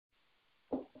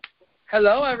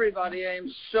Hello, everybody. I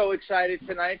am so excited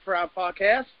tonight for our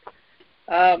podcast.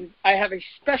 I have a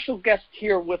special guest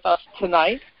here with us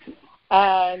tonight.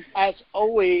 And as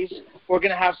always, we're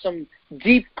going to have some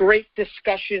deep, great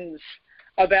discussions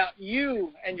about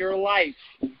you and your life.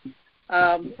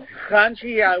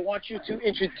 Chancy, I want you to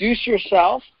introduce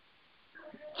yourself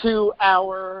to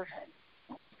our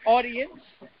audience.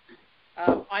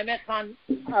 I met Khan,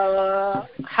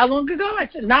 how long ago? I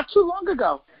said not too long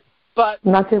ago. But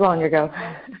not too long ago.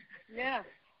 Yeah,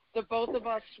 the both of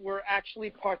us were actually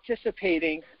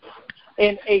participating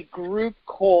in a group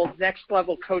called Next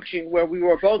Level Coaching, where we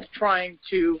were both trying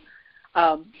to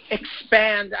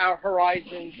expand our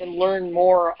horizons and learn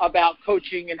more about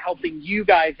coaching and helping you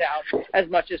guys out as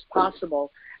much as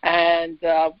possible. And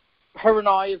her and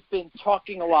I have been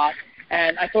talking a lot,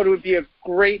 and I thought it would be a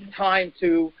great time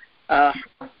to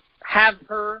have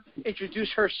her introduce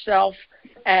herself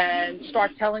and start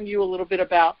telling you a little bit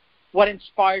about what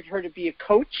inspired her to be a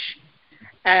coach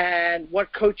and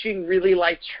what coaching really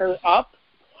lights her up.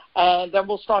 And then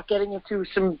we'll start getting into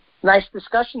some nice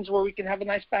discussions where we can have a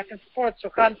nice back and forth. So,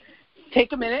 Khan,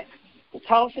 take a minute.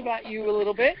 Tell us about you a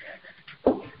little bit.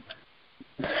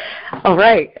 All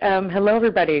right. Hello,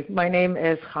 everybody. My name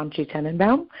is Chancy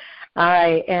Tenenbaum.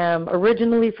 I am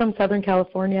originally from Southern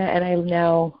California, and I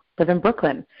now live in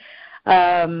Brooklyn.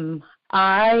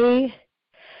 I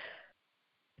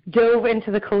dove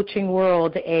into the coaching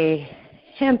world a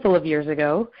handful of years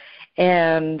ago,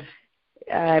 and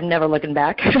I'm never looking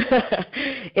back.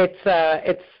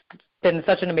 It's been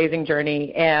such an amazing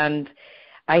journey, and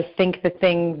I think the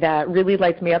thing that really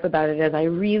lights me up about it is I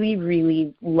really,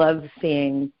 really love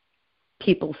seeing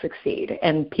people succeed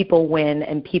and people win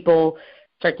and people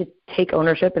start to take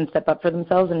ownership and step up for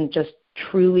themselves and just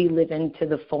truly live into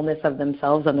the fullness of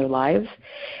themselves and their lives.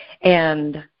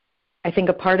 And I think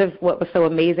a part of what was so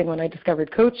amazing when I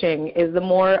discovered coaching is the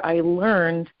more I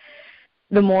learned,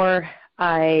 the more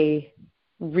I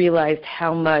realized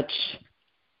how much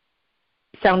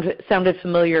sounded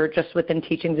familiar just within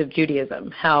teachings of Judaism,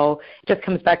 how it just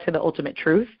comes back to the ultimate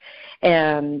truth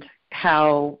and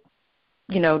how,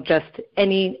 just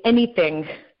anything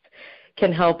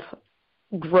can help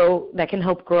grow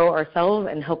ourselves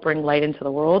and help bring light into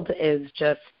the world is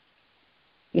just,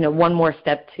 one more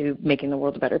step to making the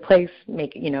world a better place,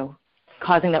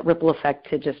 causing that ripple effect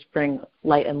to just bring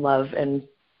light and love and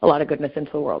a lot of goodness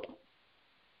into the world.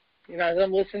 As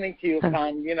I'm listening to you,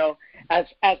 Khan, as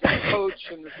a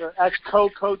coach and as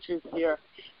co-coaches here,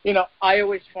 I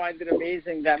always find it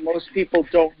amazing that most people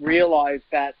don't realize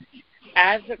that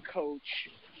as a coach,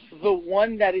 the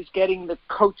one that is getting the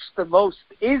coach the most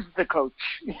is the coach,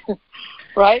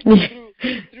 right?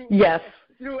 Yes.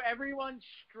 Through everyone's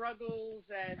struggles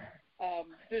and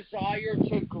desire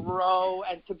to grow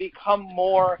and to become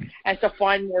more and to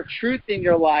find more truth in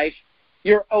your life,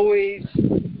 you're always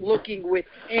looking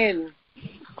within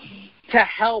to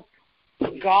help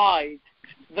guide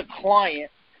the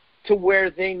client to where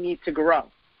they need to grow.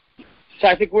 So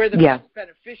I think we're the best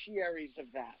beneficiaries of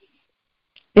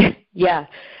that. Yeah,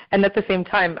 and at the same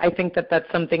time, I think that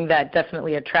that's something that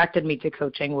definitely attracted me to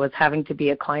coaching was having to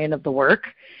be a client of the work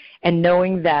and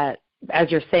knowing that,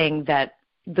 as you're saying, that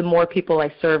the more people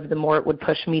I serve, the more it would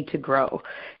push me to grow.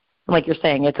 Like you're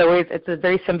saying, it's a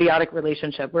very symbiotic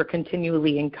relationship. We're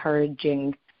continually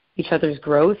encouraging each other's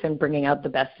growth and bringing out the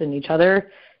best in each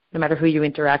other, no matter who you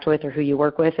interact with or who you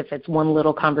work with, if it's one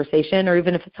little conversation or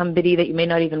even if it's somebody that you may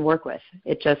not even work with.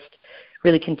 It just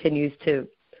really continues to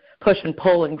push and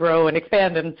pull and grow and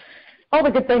expand and all the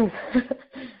good things.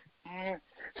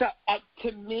 So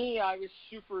to me, I was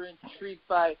super intrigued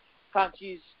by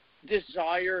Chancy's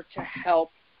desire to help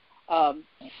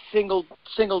single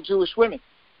Jewish women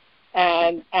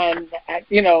and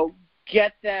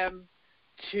get them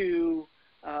to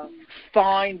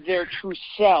find their true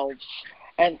selves.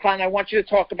 And Khan, I want you to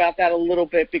talk about that a little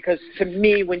bit because to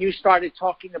me, when you started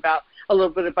talking about a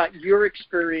little bit about your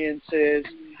experiences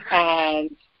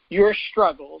and your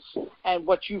struggles and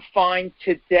what you find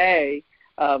today,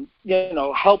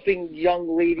 helping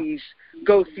young ladies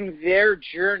go through their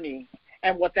journey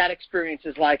and what that experience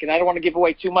is like. And I don't want to give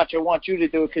away too much. I want you to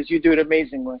do it because you do it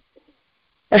amazingly.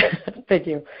 Thank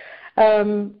you.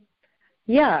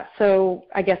 So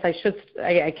I guess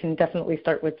I can definitely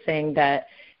start with saying that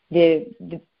the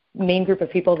main group of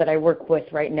people that I work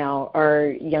with right now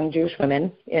are young Jewish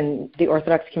women in the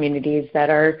Orthodox communities that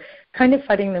are kind of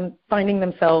finding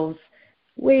themselves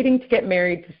waiting to get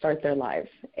married to start their lives.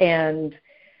 And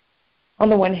on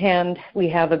the one hand, we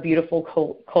have a beautiful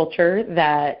culture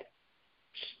that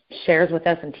shares with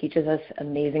us and teaches us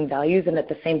amazing values, and at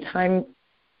the same time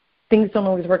things don't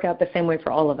always work out the same way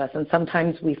for all of us. And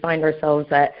sometimes we find ourselves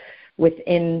that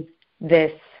within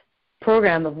this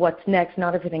program of what's next,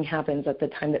 not everything happens at the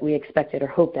time that we expected or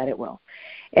hope that it will.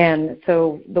 And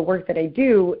so the work that I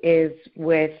do is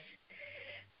with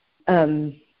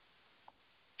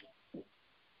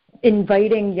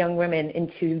inviting young women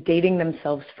into dating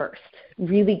themselves first,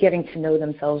 really getting to know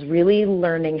themselves, really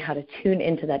learning how to tune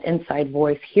into that inside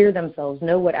voice, hear themselves,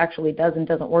 know what actually does and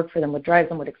doesn't work for them, what drives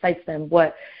them, what excites them,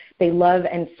 what they love,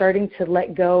 and starting to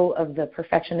let go of the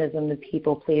perfectionism, the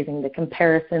people-pleasing, the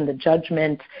comparison, the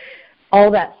judgment, all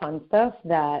that fun stuff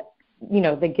that,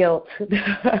 the guilt,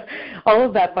 all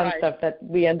of that fun stuff that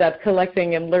we end up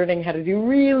collecting and learning how to do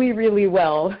really, really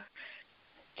well.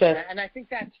 And I think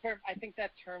that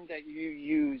term that you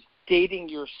use, dating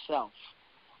yourself,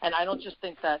 and I don't just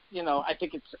think that, I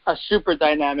think it's a super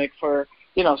dynamic for,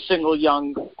 single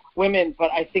young women,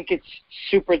 but I think it's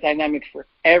super dynamic for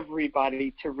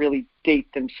everybody to really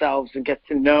date themselves and get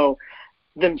to know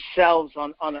themselves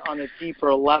on a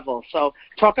deeper level. So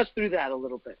talk us through that a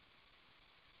little bit.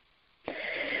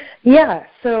 Yeah,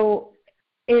 so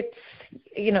it's,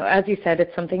 as you said,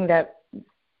 it's something that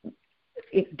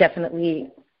it definitely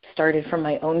started from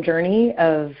my own journey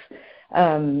of,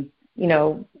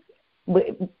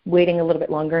 waiting a little bit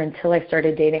longer until I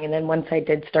started dating. And then once I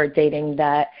did start dating,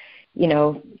 that,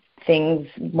 things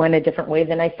went a different way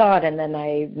than I thought. And then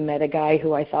I met a guy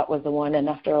who I thought was the one. And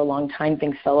after a long time,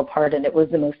 things fell apart. And it was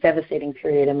the most devastating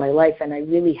period in my life. And I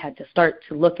really had to start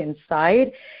to look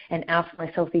inside and ask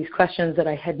myself these questions that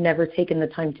I had never taken the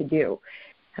time to do.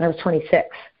 And I was 26.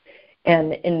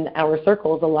 And in our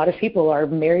circles, a lot of people are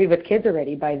married with kids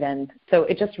already by then. So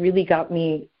it just really got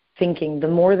me thinking. The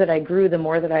more that I grew, the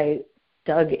more that I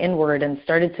dug inward and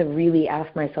started to really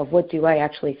ask myself, what do I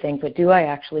actually think? What do I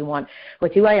actually want?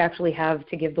 What do I actually have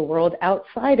to give the world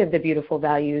outside of the beautiful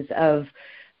values of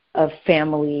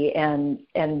family and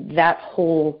that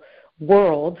whole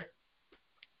world?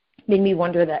 Made me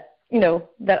wonder that,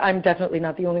 that I'm definitely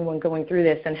not the only one going through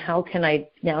this, and how can I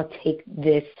now take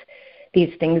these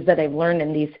things that I've learned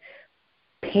and these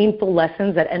painful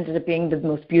lessons that ended up being the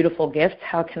most beautiful gifts,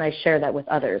 how can I share that with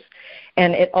others?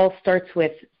 And it all starts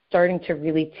with starting to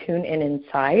really tune in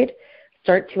inside,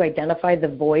 start to identify the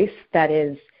voice that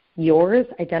is yours,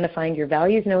 identifying your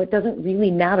values. No, it doesn't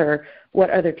really matter what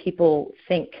other people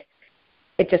think.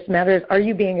 It just matters, are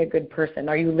you being a good person?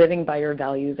 Are you living by your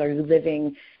values? Are you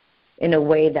living in a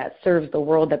way that serves the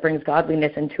world, that brings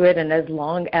godliness into it? And as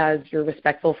long as you're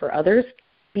respectful for others,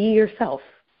 be yourself.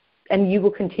 And you will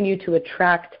continue to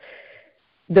attract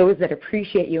those that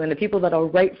appreciate you, and the people that are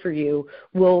right for you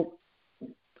will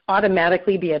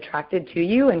automatically be attracted to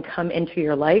you and come into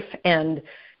your life, and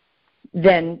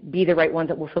then be the right ones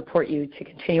that will support you to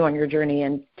continue on your journey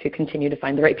and to continue to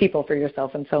find the right people for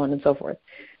yourself, and so on and so forth.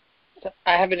 So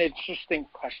I have an interesting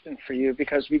question for you,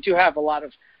 because we do have a lot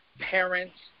of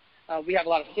parents. We have a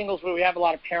lot of singles, but we have a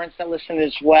lot of parents that listen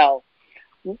as well.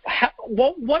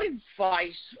 What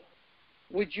advice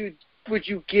would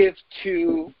you give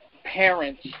to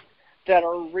parents that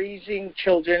are raising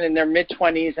children in their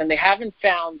mid-20s and they haven't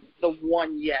found the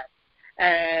one yet?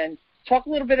 And talk a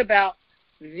little bit about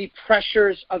the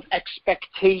pressures of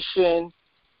expectation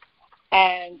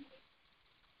and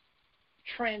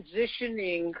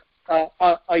transitioning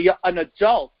an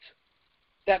adult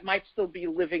that might still be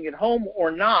living at home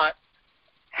or not,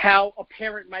 how a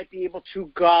parent might be able to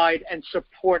guide and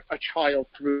support a child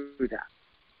through that.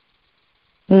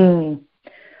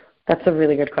 That's a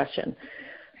really good question.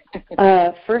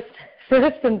 First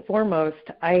and foremost,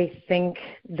 I think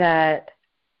that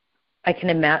I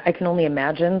can only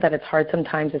imagine that it's hard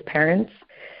sometimes as parents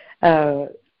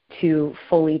to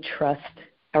fully trust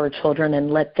our children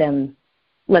and let them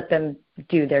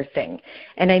do their thing.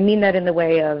 And I mean that in the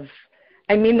way of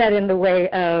I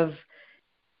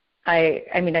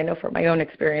know from my own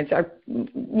experience,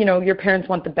 your parents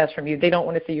want the best from you. They don't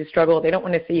want to see you struggle. They don't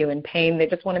want to see you in pain. They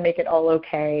just want to make it all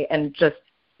okay and just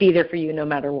be there for you no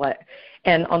matter what.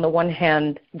 And on the one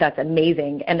hand, that's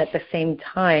amazing. And at the same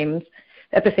time,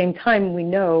 we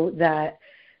know that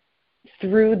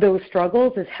through those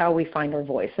struggles is how we find our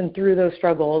voice. And through those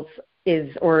struggles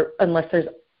unless there's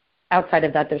outside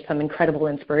of that, there's some incredible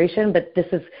inspiration, but this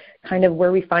is kind of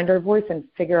where we find our voice and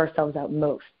figure ourselves out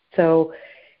most. So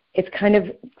it's kind of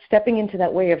stepping into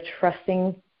that way of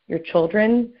trusting your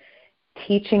children,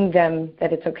 teaching them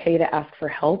that it's okay to ask for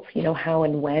help, how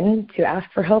and when to ask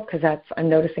for help, because I'm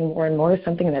noticing more and more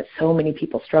something that so many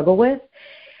people struggle with.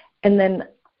 And then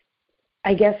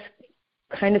I guess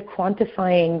kind of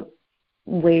quantifying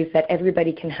ways that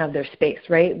everybody can have their space,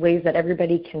 right? Ways that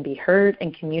everybody can be heard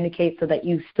and communicate so that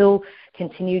you still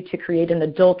continue to create an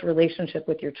adult relationship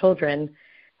with your children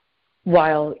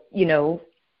while,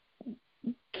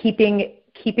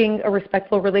 keeping a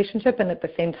respectful relationship and at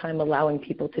the same time allowing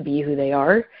people to be who they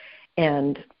are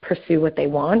and pursue what they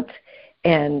want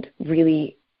and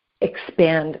really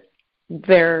expand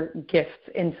their gifts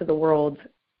into the world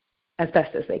as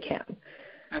best as they can.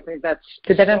 I think that's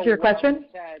Did that answer your question?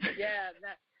 Said. Yeah,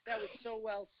 that was so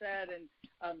well said. And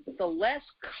the last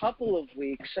couple of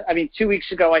weeks, 2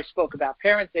 weeks ago I spoke about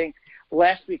parenting.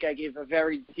 Last week I gave a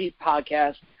very deep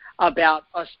podcast about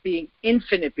us being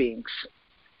infinite beings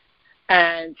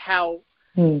and how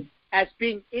as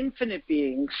being infinite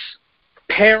beings,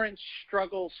 parents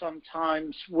struggle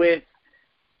sometimes with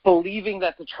believing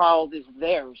that the child is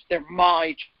theirs. They're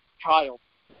my child.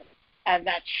 And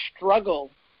that struggle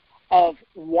of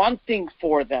wanting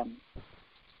for them.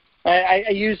 I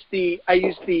use the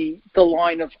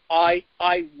line of I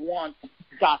want ...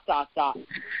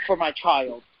 for my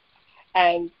child.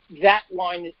 And that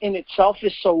line in itself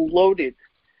is so loaded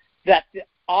that the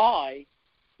I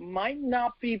might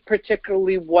not be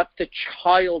particularly what the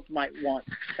child might want.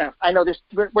 Now, I know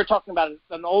we're talking about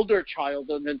an older child,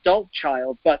 an adult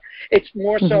child, but it's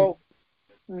more so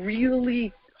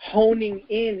really honing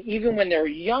in, even when they're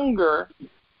younger,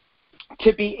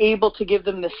 to be able to give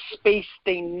them the space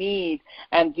they need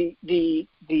and the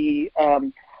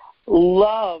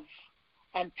love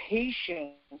and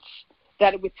patience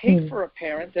that it would take for a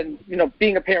parent. And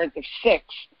being a parent of 6,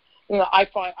 I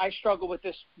find I struggle with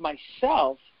this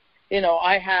myself.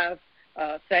 I have,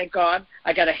 thank God,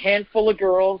 I got a handful of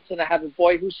girls, and I have a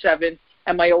boy who's 7,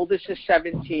 and my oldest is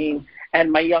 17,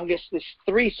 and my youngest is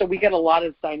 3. So we get a lot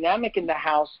of dynamic in the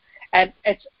house, and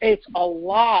it's a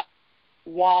lot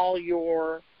while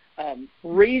you're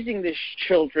raising these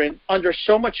children under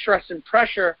so much stress and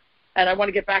pressure. And I want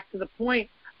to get back to the point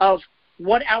of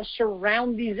what our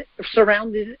surroundings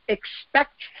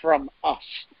expect from us.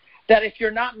 That if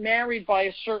you're not married by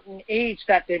a certain age,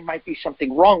 that there might be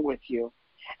something wrong with you.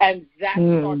 And that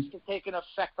starts to take an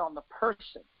effect on the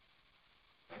person.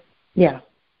 Yeah.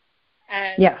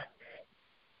 And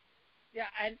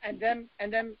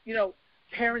then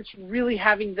parents really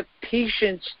having the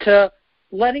patience to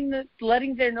letting them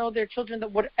know their children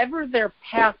that whatever their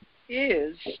path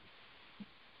is,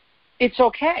 it's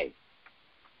okay.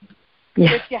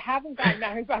 Yeah. If you haven't gotten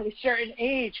married by a certain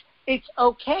age, it's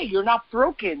okay. You're not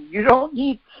broken. You don't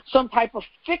need some type of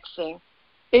fixing.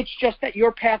 It's just that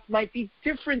your path might be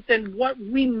different than what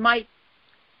we might,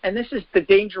 and this is the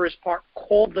dangerous part,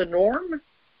 call the norm.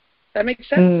 That makes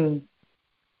sense?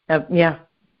 Yeah.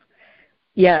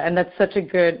 Yeah, and that's such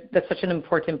an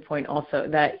important point also,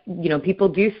 that, people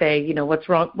do say, what's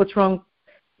wrong,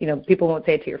 people won't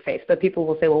say it to your face, but people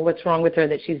will say, well, what's wrong with her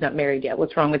that she's not married yet?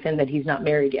 What's wrong with him that he's not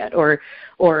married yet? Or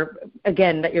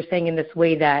again, that you're saying in this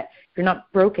way that you're not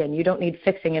broken. You don't need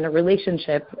fixing in a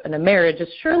relationship, and a marriage is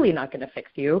surely not going to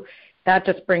fix you. That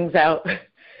just brings out,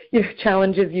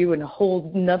 challenges you in a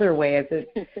whole another way as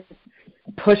it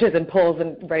pushes and pulls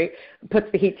and, right, puts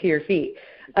the heat to your feet.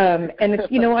 And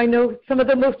it's, I know some of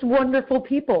the most wonderful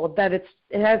people that it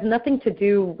has nothing to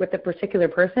do with a particular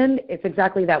person. It's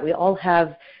exactly that. We all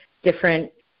have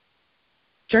different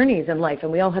journeys in life,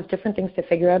 and we all have different things to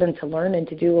figure out and to learn and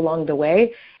to do along the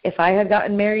way. If I had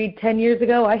gotten married 10 years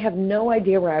ago, I have no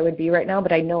idea where I would be right now,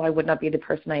 but I know I would not be the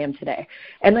person I am today.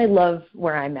 And I love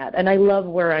where I'm at, and I love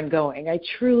where I'm going. I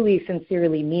truly,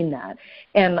 sincerely mean that.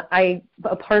 And a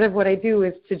part of what I do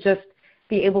is to just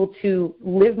be able to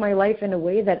live my life in a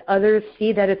way that others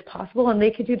see that it's possible, and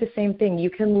they could do the same thing. You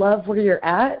can love where you're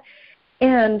at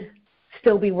and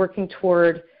still be working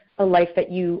toward a life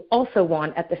that you also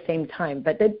want at the same time,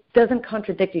 but that doesn't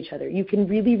contradict each other. You can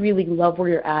really, really love where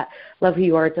you're at, love who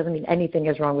you are. It doesn't mean anything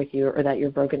is wrong with you or that you're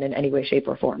broken in any way, shape,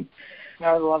 or form.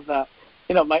 I love that.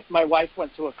 My wife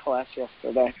went to a class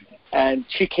yesterday, and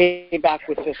she came back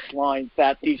with this line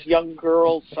that these young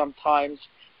girls sometimes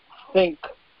think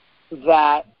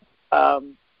that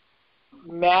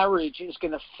marriage is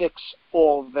going to fix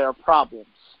all of their problems.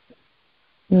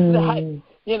 That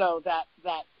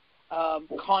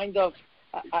kind of,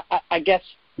 I guess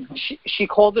she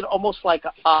called it almost like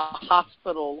a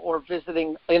hospital or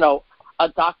visiting, a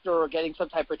doctor or getting some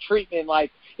type of treatment,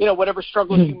 like, whatever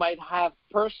struggles you might have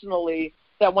personally,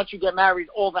 that once you get married,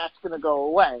 all that's going to go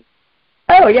away.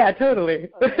 Oh, yeah, totally.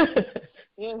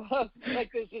 Like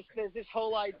there's this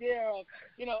whole idea of,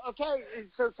 okay,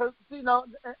 so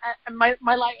my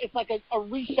life, it's like a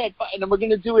reset button, and we're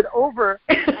going to do it over,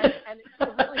 and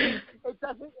it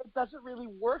doesn't really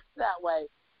work that way.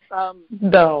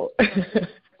 No.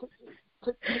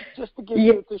 just to give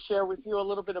you, to share with you a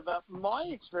little bit about my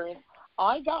experience,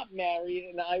 I got married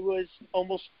and I was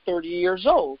almost 30 years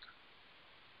old.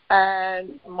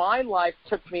 And my life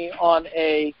took me on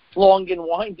a long and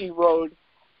windy road.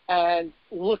 And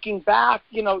looking back,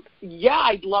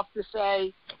 I'd love to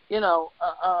say,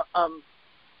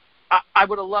 I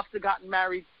would have loved to have gotten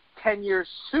married 10 years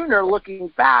sooner looking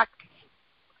back.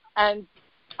 And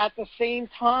at the same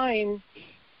time,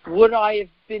 would I have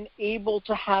been able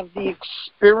to have the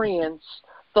experience,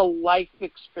 the life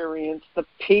experience, the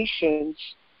patience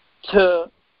to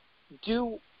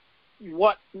do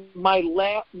what my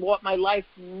life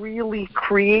really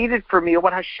created for me, or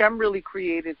what Hashem really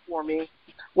created for me,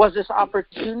 was this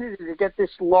opportunity to get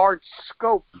this large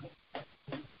scope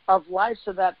of life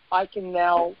so that I can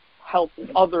now help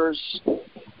others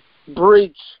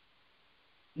bridge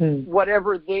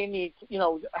whatever they need,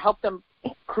 help them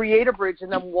create a bridge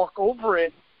and then walk over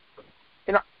it.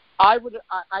 I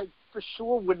for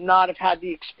sure would not have had the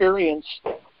experience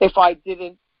if I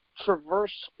didn't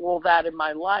traverse all that in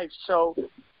my life. So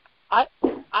I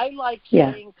like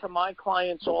saying to my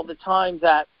clients all the time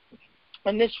that,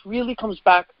 and this really comes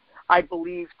back, I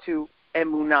believe, to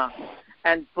emunah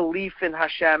and belief in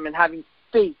Hashem and having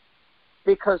faith,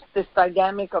 because this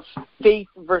dynamic of faith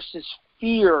versus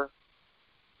fear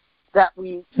that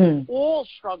we all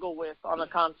struggle with on a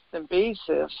constant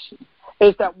basis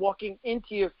is that walking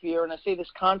into your fear, and I say this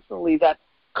constantly, that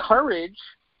courage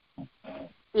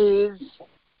is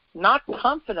not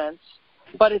confidence,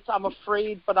 but it's I'm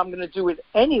afraid, but I'm going to do it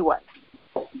anyway.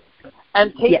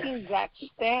 And taking that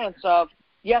stance of,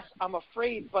 yes, I'm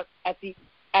afraid, but at the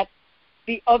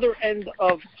other end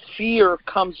of fear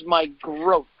comes my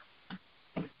growth.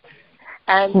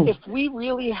 And if we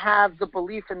really have the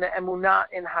belief in the emunah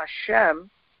in Hashem,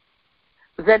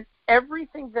 then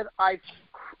everything I've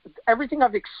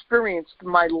experienced in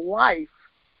my life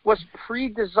was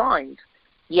pre-designed.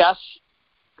 Yes,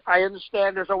 I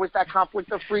understand there's always that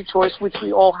conflict of free choice, which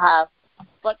we all have,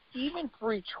 but even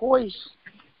free choice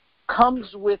comes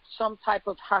with some type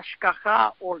of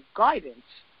hashgacha or guidance.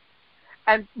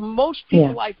 And most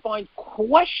people I find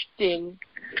question,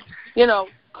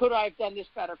 could I have done this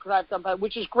better? Could I have done better?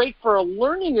 Which is great for a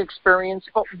learning experience,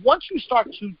 but once you start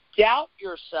to doubt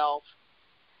yourself,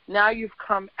 now you've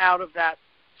come out of that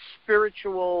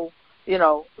spiritual,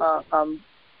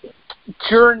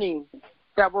 journey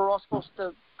that we're all supposed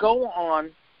to go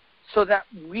on so that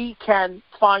we can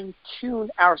fine-tune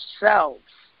ourselves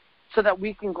so that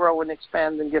we can grow and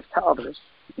expand and give to others.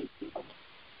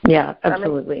 Yeah,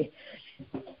 absolutely.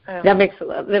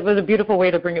 That was a beautiful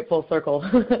way to bring it full circle.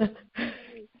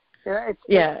 Go ahead.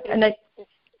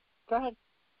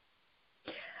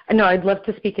 No, I'd love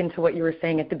to speak into what you were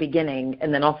saying at the beginning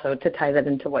and then also to tie that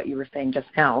into what you were saying just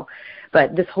now.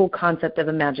 But this whole concept of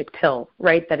a magic pill,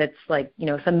 right, that it's like,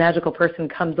 some magical person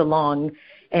comes along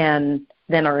and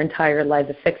then our entire lives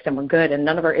are fixed and we're good and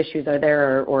none of our issues are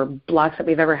there or blocks that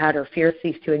we've ever had or fears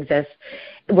cease to exist.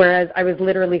 Whereas I was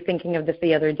literally thinking of this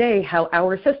the other day, how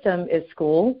our system is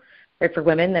school, right, for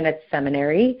women, then it's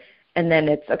seminary, and then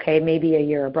it's, maybe a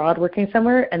year abroad working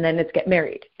somewhere, and then it's get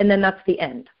married. And then that's the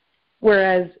end.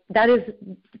 Whereas that is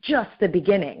just the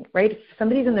beginning, right? If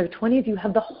somebody's in their 20s, you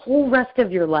have the whole rest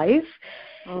of your life.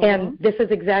 Mm-hmm. And this is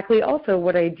exactly also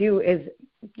what I do is,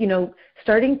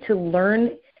 starting to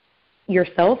learn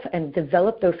yourself and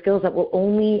develop those skills that will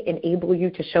only enable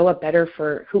you to show up better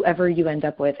for whoever you end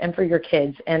up with and for your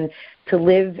kids, and to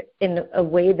live in a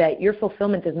way that your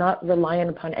fulfillment is not reliant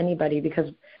upon anybody,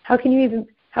 because how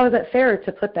is that fair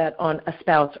to put that on a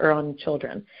spouse or on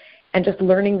children? And just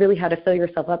learning really how to fill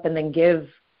yourself up and then give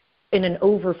in an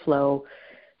overflow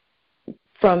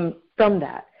from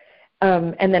that.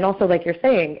 And then also, like you're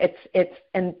saying, it's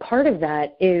and part of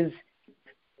that is,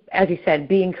 as you said,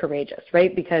 being courageous,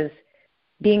 right? Because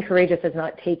being courageous is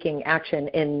not taking action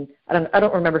in, I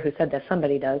don't remember who said this,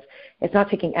 somebody does. It's not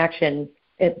taking action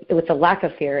with a lack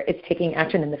of fear. It's taking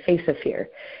action in the face of fear.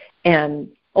 And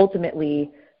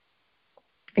ultimately,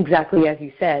 exactly as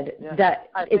you said, that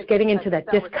it's getting into that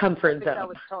discomfort zone. That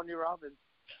was Tony Robbins.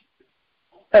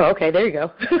 Oh, okay, there you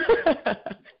go.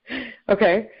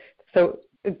 Okay, so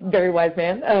very wise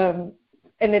man.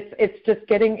 And it's just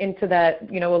getting into that,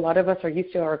 a lot of us are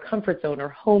used to our comfort zone or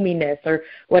hominess or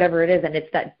whatever it is, and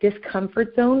it's that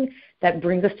discomfort zone that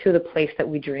brings us to the place that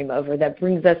we dream of, or that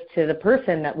brings us to the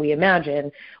person that we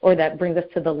imagine, or that brings us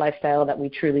to the lifestyle that we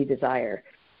truly desire.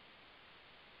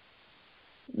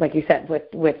 Like you said, with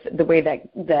the way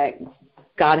that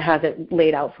God has it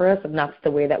laid out for us, and that's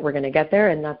the way that we're going to get there,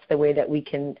 and that's the way that we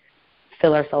can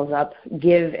fill ourselves up,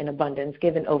 give in abundance,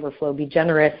 give in overflow, be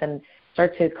generous, and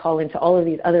start to call into all of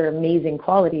these other amazing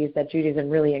qualities that Judaism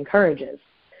really encourages.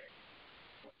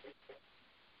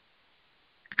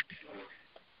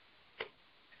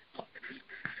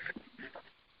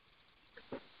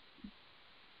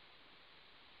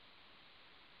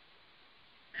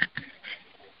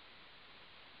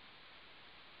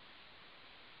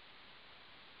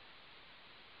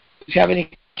 Do you have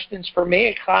any questions for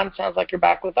me? Khan, sounds like you're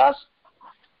back with us.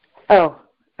 Oh,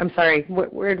 I'm sorry.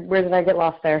 Where did I get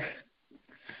lost there?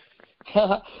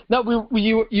 No,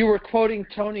 you were quoting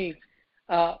Tony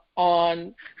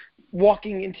on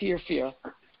walking into your fear.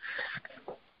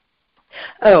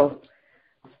 Oh,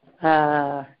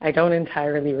 I don't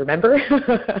entirely remember,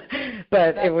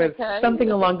 but it was something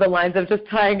along the lines of just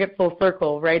tying it full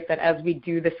circle, right? That as we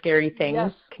do the scary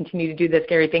things, continue to do the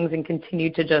scary things and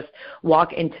continue to just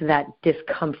walk into that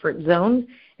discomfort zone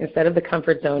instead of the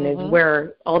comfort zone is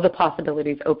where all the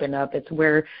possibilities open up. It's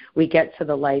where we get to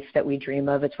the life that we dream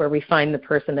of. It's where we find the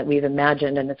person that we've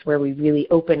imagined, and it's where we really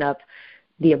open up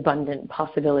the abundant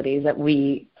possibilities that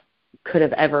we could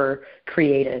have ever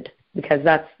created. Because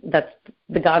that's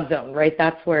the God zone, right?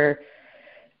 That's where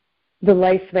the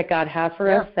life that God has for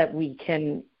us that we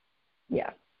can, So,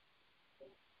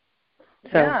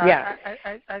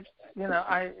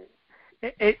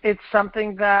 it's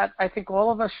something that I think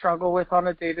all of us struggle with on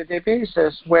a day-to-day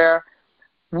basis, where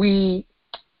we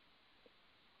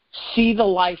see the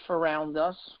life around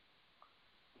us,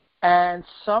 and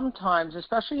sometimes,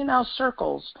 especially in our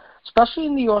circles, especially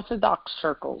in the Orthodox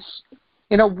circles,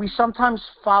 we sometimes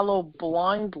follow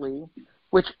blindly,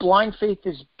 which blind faith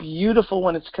is beautiful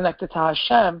when it's connected to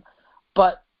Hashem,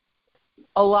 but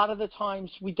a lot of the times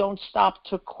we don't stop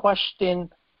to question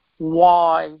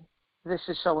why this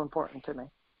is so important to me.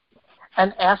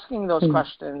 And asking those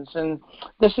questions. And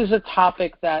this is a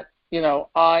topic that,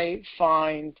 I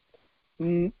find,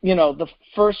 the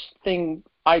first thing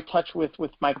I touch with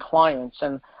my clients,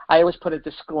 and I always put a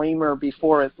disclaimer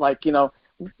before it, like,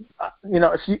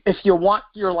 if you want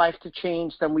your life to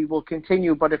change, then we will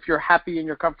continue. But if you're happy in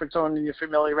your comfort zone and your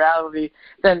familiarity,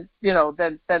 then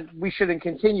we shouldn't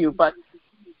continue. But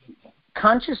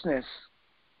consciousness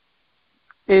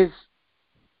is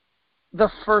the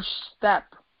first step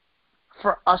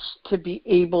for us to be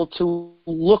able to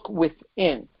look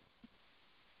within.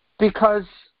 Because,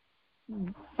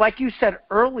 like you said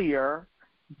earlier,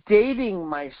 dating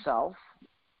myself,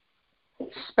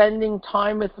 spending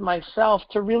time with myself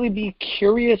to really be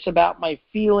curious about my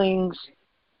feelings,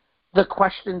 the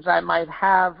questions I might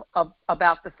have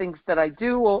about the things that I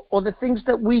do or the things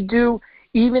that we do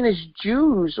even as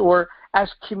Jews or as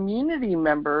community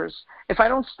members. If I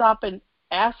don't stop and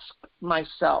ask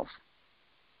myself,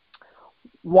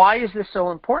 why is this so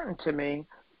important to me,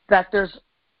 that there's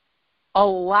a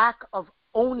lack of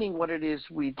owning what it is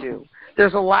we do.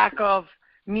 There's a lack of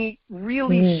me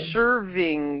really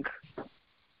serving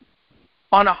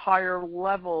on a higher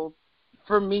level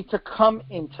for me to come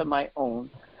into my own.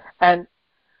 And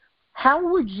how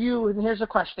would you, and here's a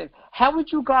question, how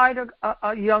would you guide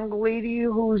a young lady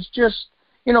who's just,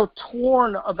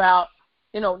 torn about,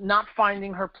 not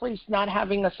finding her place, not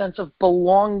having a sense of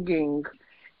belonging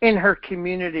in her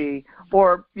community,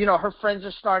 or, her friends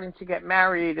are starting to get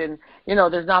married and,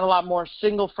 there's not a lot more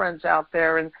single friends out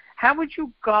there. And how would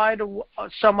you guide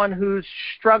someone who's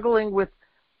struggling with,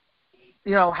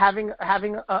 having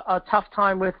a tough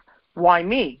time with why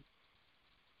me?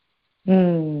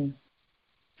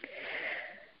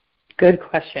 Good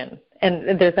question.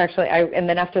 And there's actually, and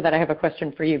then after that, I have a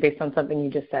question for you based on something you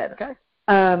just said. Okay.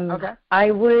 I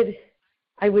would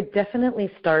definitely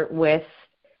start with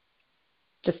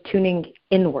just tuning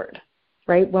inward,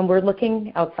 right? When we're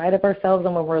looking outside of ourselves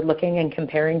and when we're looking and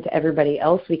comparing to everybody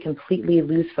else, we completely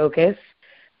lose focus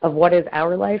of what is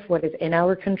our life, what is in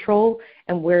our control,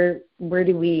 and where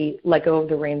do we let go of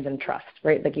the reins and trust,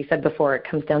 right? Like you said before, it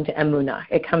comes down to emunah.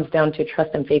 It comes down to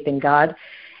trust and faith in God.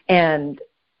 And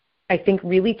I think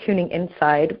really tuning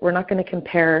inside, we're not going to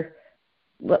compare.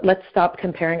 Let's stop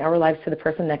comparing our lives to the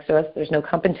person next to us. There's no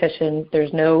competition.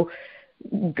 There's no,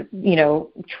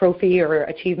 trophy or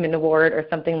achievement award or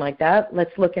something like that.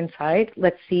 Let's look inside.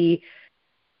 Let's see,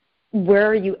 where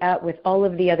are you at with all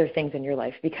of the other things in your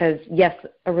life? Because, yes,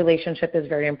 a relationship is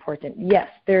very important. Yes,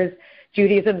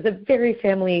 Judaism is a very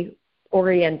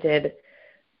family-oriented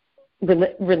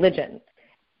religion.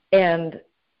 And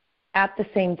at the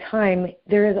same time,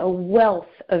 there is a wealth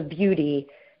of beauty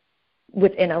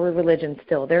within our religion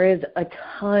still. There is a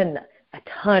ton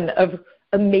of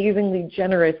amazingly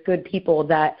generous, good people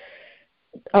that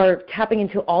are tapping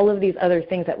into all of these other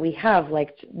things that we have,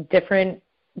 like different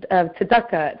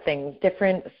tzedakah things,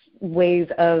 different ways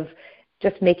of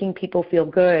just making people feel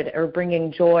good or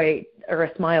bringing joy or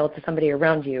a smile to somebody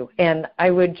around you. And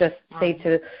I would just say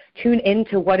to tune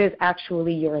into what is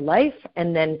actually your life,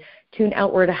 and then tune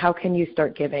outward to how can you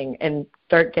start giving and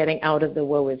start getting out of the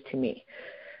woe is to me.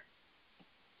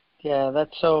 Yeah,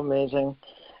 that's so amazing.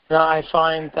 I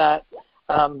find that,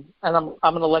 and I'm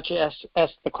going to let you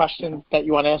ask the question that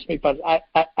you want to ask me, but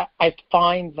I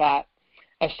find that,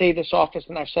 I say this often,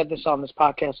 and I've said this on this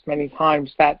podcast many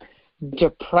times, that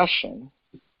depression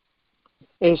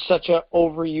is such an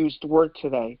overused word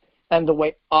today. And the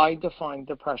way I define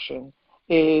depression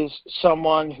is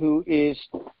someone who is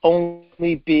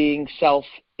only being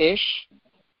selfish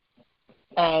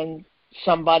and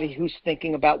somebody who's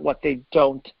thinking about what they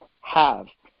don't have.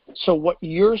 So what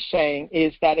you're saying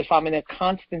is that if I'm in a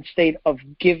constant state of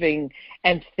giving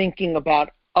and thinking about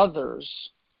others,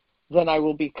 then I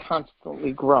will be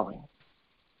constantly growing.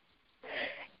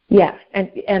 Yeah,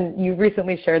 and you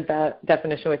recently shared that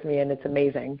definition with me, and it's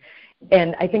amazing.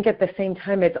 And I think at the same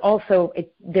time, it's also,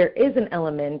 there is an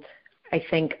element, I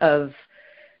think, of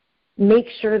make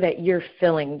sure that you're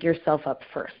filling yourself up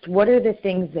first. What are the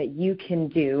things that you can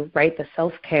do, right, the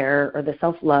self-care or the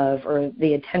self-love or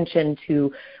the attention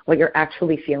to what you're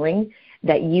actually feeling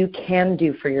that you can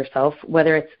do for yourself,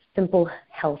 whether it's simple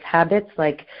health habits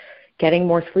like getting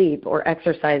more sleep or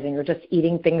exercising or just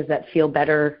eating things that feel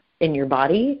better in your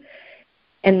body,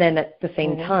 and then at the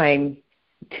same time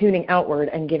tuning outward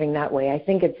and giving that way. I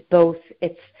think it's both.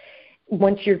 It's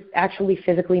once you're actually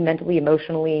physically, mentally,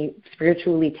 emotionally,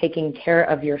 spiritually taking care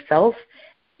of yourself,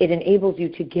 it enables you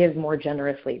to give more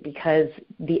generously because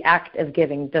the act of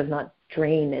giving does not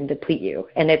drain and deplete you.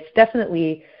 And it's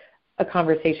definitely a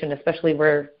conversation, especially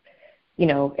where, you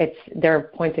know, there are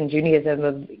points in Judaism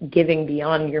of giving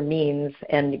beyond your means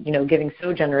and, you know, giving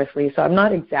so generously. So I'm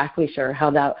not exactly sure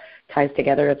how that ties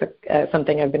together. It's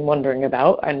something I've been wondering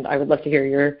about, and I would love to hear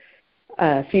your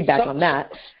feedback on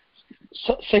that.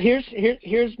 So here's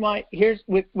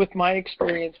with my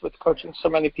experience with coaching so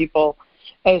many people,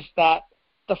 is that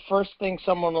the first thing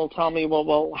someone will tell me,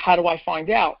 well, how do I find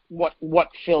out what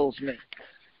fills me?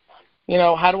 You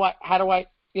know, how do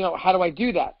I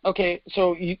do that? Okay,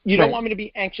 so you don't want me to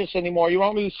be anxious anymore. You don't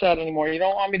want me to be sad anymore. You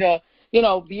don't want me to, you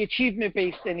know, be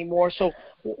achievement-based anymore. So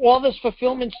all this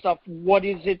fulfillment stuff, what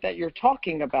is it that you're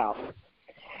talking about?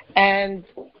 And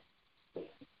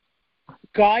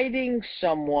guiding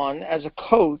someone as a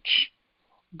coach,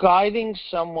 guiding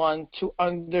someone to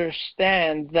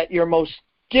understand that your most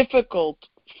difficult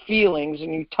feelings,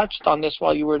 and you touched on this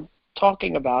while you were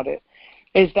talking about it,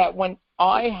 is that when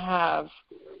I have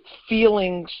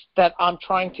feelings that I'm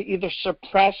trying to either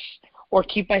suppress or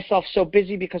keep myself so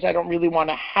busy because I don't really want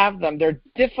to have them, they're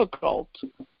difficult,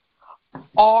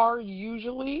 are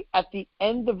usually at the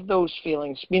end of those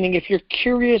feelings, meaning if you're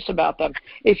curious about them,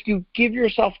 if you give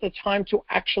yourself the time to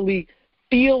actually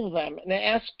feel them and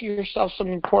ask yourself some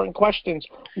important questions,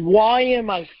 why am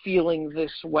I feeling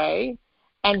this way?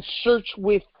 And search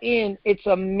within, it's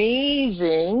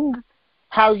amazing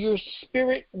how your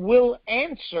spirit will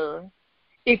answer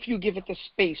if you give it the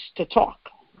space to talk.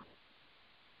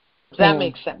 Does that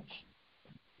make sense?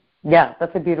 Yeah,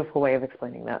 that's a beautiful way of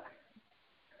explaining that.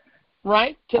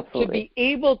 Right? To be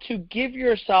able to give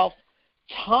yourself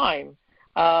time.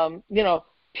 You know,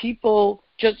 people,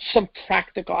 just some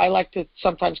practical, I like to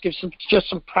sometimes give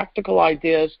some practical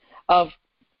ideas of,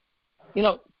 you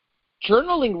know,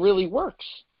 journaling really works.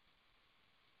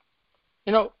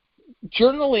 You know,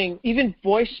 journaling, even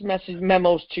voice message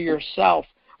memos to yourself,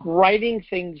 writing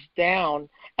things down,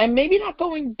 and maybe not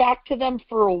going back to them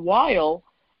for a while,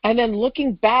 and then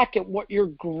looking back at what your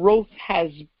growth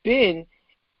has been,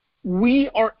 we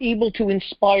are able to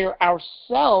inspire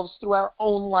ourselves through our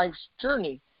own life's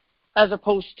journey, as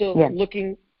opposed to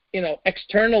looking, you know,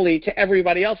 externally to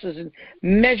everybody else's and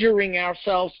measuring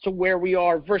ourselves to where we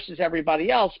are versus everybody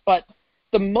else. But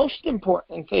the most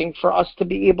important thing for us to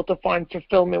be able to find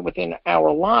fulfillment within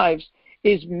our lives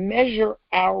is measure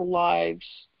our lives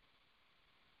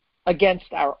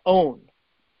against our own.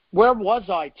 Where was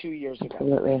I 2 years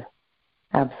ago?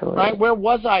 Absolutely. Right? Where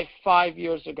was I 5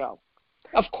 years ago?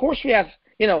 Of course we have,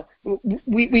 you know,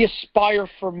 we aspire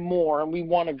for more and we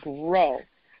want to grow,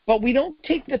 but we don't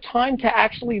take the time to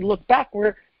actually look back.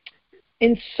 We're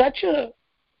in such a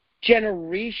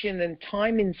generation and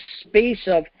time and space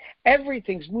of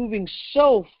everything's moving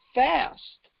so fast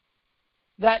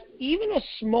that even a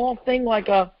small thing like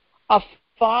a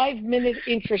 5-minute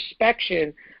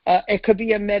introspection, it could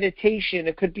be a meditation,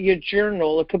 it could be a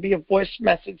journal, it could be a voice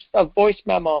message, a voice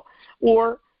memo,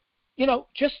 or, you know,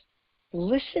 just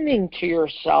listening to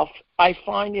yourself, I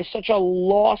find, is such a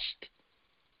lost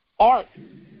art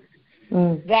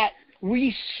that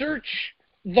we search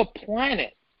the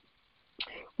planet.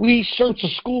 We search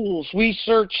schools. We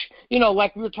search,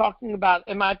 like we were talking about,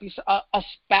 it might be a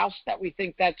spouse that we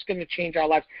think that's going to change our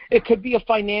lives. It could be a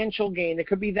financial gain. It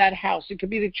could be that house. It could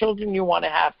be the children you want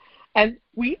to have. And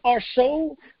we are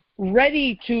so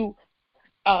ready to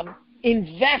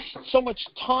invest so much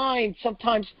time,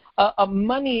 sometimes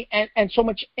money, and so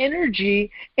much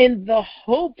energy in the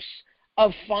hopes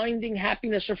of finding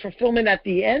happiness or fulfillment at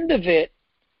the end of it,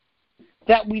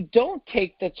 that we don't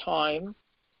take the time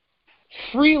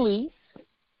freely,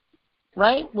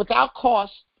 right, without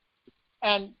cost,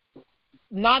 and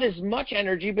not as much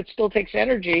energy, but still takes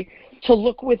energy, to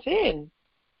look within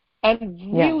and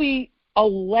really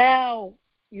allow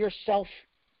yourself,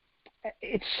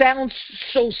 it sounds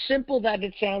so simple that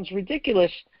it sounds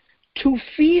ridiculous, to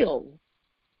feel.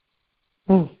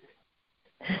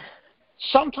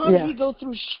 Sometimes we go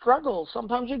through struggles.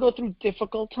 Sometimes we go through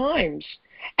difficult times.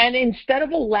 And instead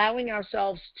of allowing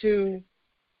ourselves to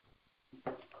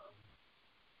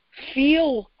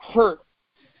feel hurt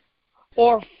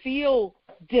or feel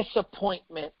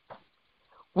disappointment,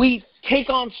 we take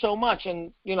on so much.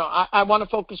 And, I want to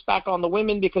focus back on the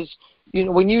women because,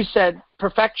 when you said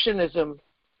perfectionism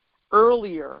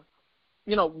earlier,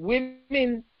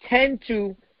 women tend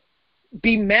to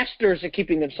be masters at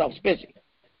keeping themselves busy,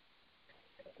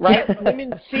 right?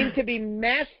 Women seem to be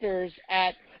masters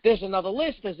at, there's another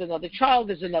list, there's another child,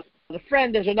 there's another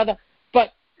friend, there's another,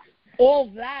 but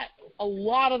all that, a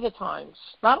lot of the times,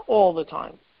 not all the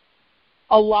time,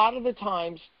 a lot of the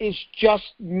times is just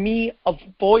me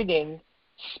avoiding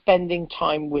spending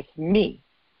time with me.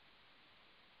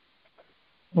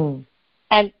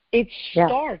 And it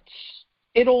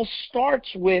all starts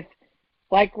with,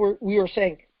 like we were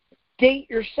saying, date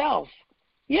yourself.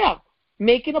 Yeah,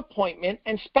 make an appointment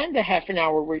and spend a half an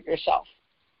hour with yourself.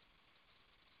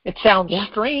 It sounds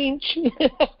strange,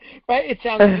 right? It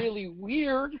sounds really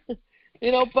weird,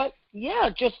 but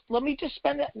just let me just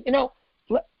spend it,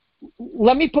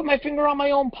 let me put my finger on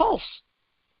my own pulse.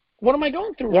 What am I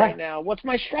going through right now? What's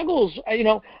my struggles?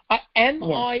 Am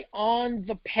I on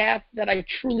the path that I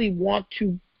truly want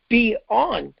to be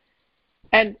on?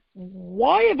 And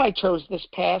why have I chose this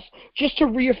path? Just to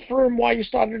reaffirm why you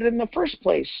started in the first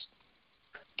place.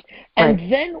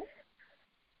 And then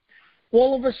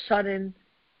all of a sudden,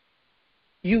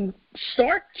 you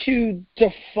start to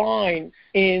define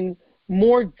in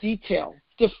more detail,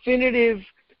 definitive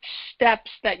steps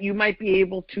that you might be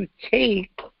able to take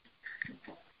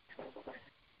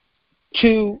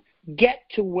to get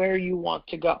to where you want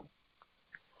to go.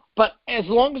 But as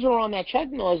long as we're on that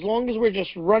treadmill, as long as we're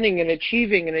just running and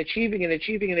achieving,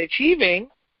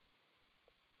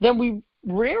 then we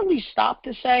rarely stop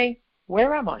to say,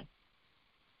 where am I?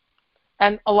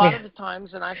 And a lot of the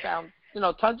times, and I found,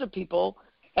 tons of people,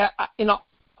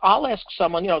 I'll ask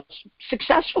someone,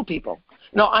 successful people.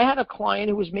 I had a client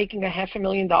who was making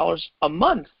 $500,000 a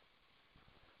month,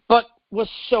 but was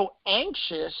so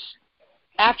anxious,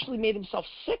 actually made himself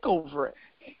sick over it.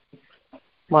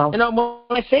 Wow. When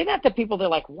I say that to people, they're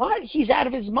like, what? He's out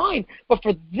of his mind. But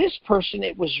for this person,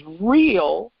 it was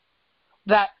real,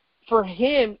 that for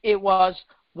him it was,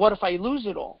 what if I lose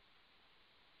it all?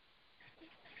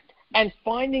 And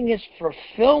finding his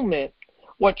fulfillment,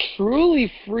 what truly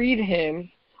freed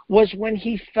him was when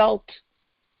he felt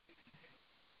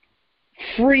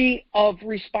free of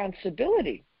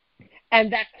responsibility.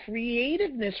 And that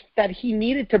creativeness that he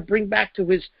needed to bring back to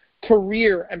his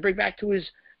career and bring back to his,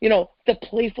 the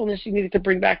playfulness he needed to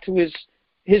bring back to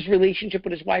his relationship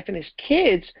with his wife and his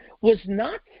kids was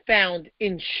not found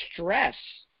in stress,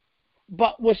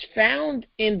 but was found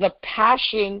in the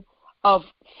passion of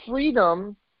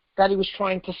freedom that he was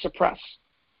trying to suppress.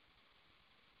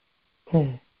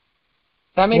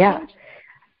 That makes sense?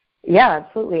 Yeah,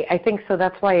 absolutely. I think so.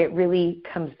 That's why it really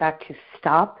comes back to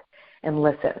stop and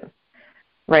listen,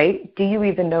 right? Do you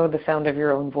even know the sound of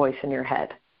your own voice in your head?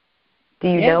 Do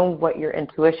you know what your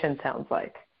intuition sounds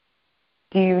like?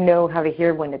 Do you know how to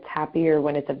hear when it's happy or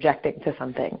when it's objecting to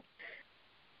something?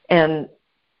 And,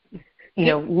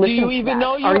 listen. Do you even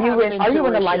know are you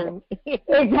in alignment?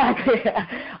 Exactly.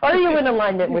 Are you in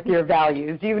alignment with your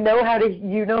values? Do you know how to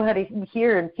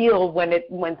hear and feel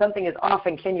when something is off,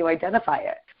 and can you identify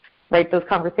it? Right? Those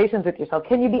conversations with yourself.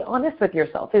 Can you be honest with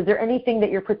yourself? Is there anything that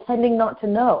you're pretending not to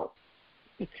know?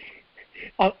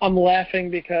 I'm laughing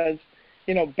because,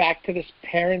 back to this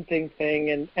parenting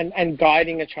thing and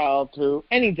guiding a child through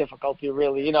any difficulty,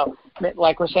 really,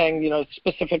 like we're saying,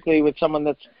 specifically with someone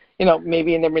that's,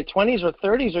 maybe in their mid-20s or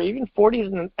 30s or even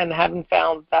 40s and haven't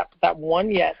found that one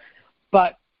yet.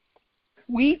 But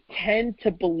we tend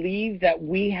to believe that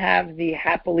we have the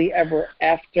happily ever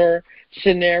after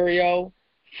scenario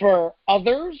for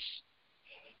others.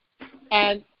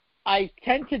 And I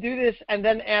tend to do this and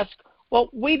then ask, well,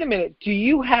 wait a minute, do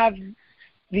you have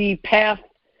the path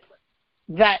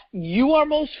that you are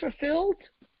most fulfilled?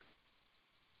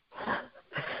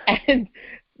 And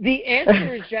the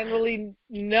answer is generally,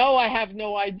 no, I have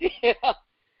no idea.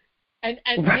 And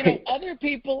right. other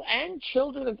people and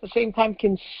children at the same time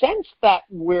can sense that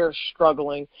we're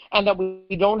struggling and that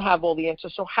we don't have all the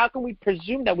answers. So how can we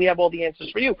presume that we have all the answers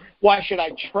for you? Why should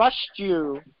I trust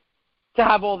you to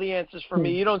have all the answers for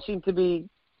me? You don't seem to be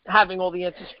having all the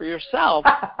answers for yourself.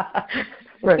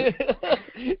 Right.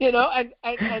 And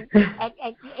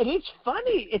it is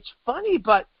funny. It's funny,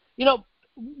 but,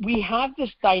 we have this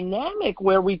dynamic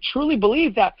where we truly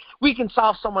believe that we can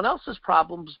solve someone else's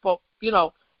problems, but,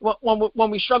 when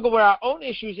we struggle with our own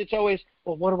issues, it's always,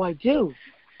 well, what do I do?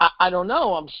 I don't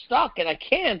know. I'm stuck and I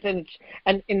can't. And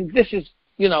this is,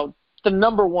 the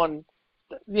number one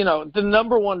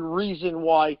reason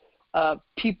why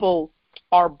people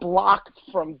are blocked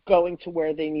from going to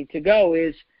where they need to go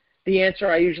is the answer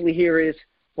I usually hear is,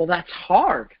 well, that's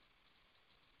hard.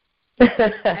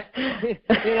 That's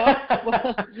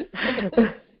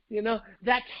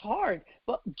hard.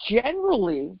 But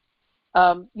generally,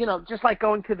 just like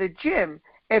going to the gym,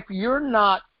 if you're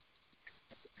not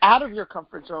out of your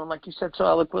comfort zone, like you said so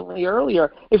eloquently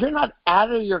earlier, if you're not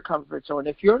out of your comfort zone,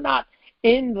 if you're not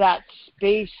in that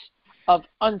space of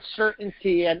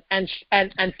uncertainty and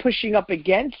pushing up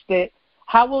against it,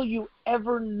 how will you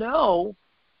ever know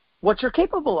what you're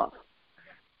capable of?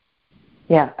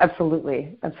 Yeah,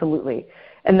 absolutely. Absolutely.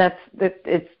 And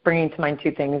it's bringing to mind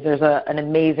two things. There's an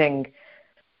amazing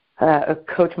a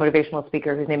coach, motivational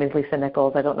speaker whose name is Lisa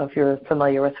Nichols. I don't know if you're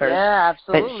familiar with her. Yeah,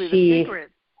 absolutely. The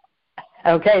secret.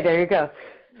 Okay, there you go.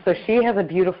 So she has a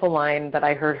beautiful line that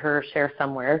I heard her share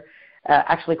somewhere,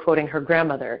 actually quoting her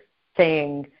grandmother,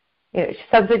 saying,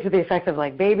 something to the effect of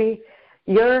like, baby,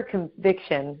 your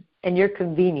conviction and your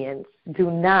convenience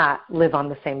do not live on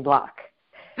the same block.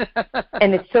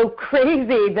 And it's so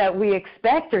crazy that we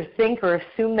expect or think or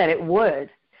assume that it would.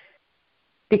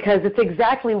 Because it's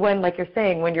exactly when, like you're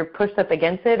saying, when you're pushed up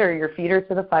against it or your feet are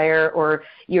to the fire or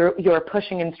you're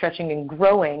pushing and stretching and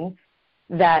growing,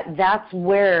 that's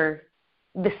where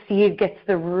the seed gets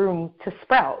the room to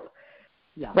sprout.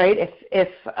 Yeah. Right? If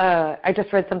I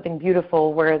just read something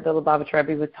beautiful where the Lubavitch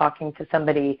Rebbe was talking to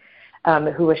somebody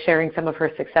who was sharing some of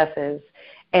her successes,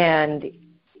 and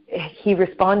he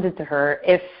responded to her,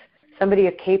 if somebody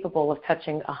is capable of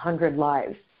touching 100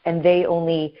 lives and they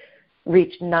only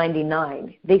reach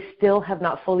 99, they still have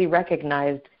not fully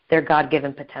recognized their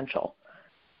God-given potential.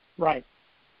 Right.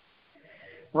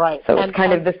 Right. So it's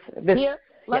kind of this. Here,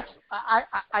 let's. Yeah.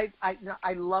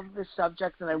 I love this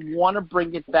subject, and I want to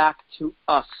bring it back to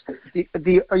us,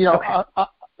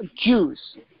 Jews,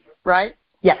 right?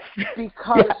 Yes.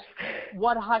 Because yes.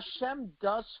 what Hashem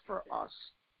does for us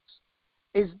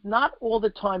is not all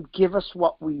the time give us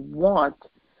what we want,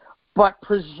 but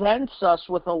presents us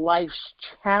with a life's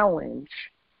challenge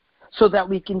so that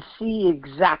we can see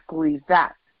exactly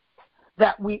that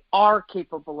we are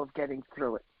capable of getting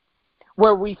through it.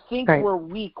 Where we think right. we're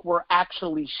weak, we're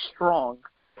actually strong.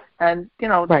 And,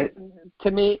 right.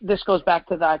 to me, this goes back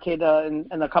to the Akedah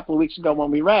and a couple of weeks ago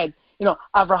when we read,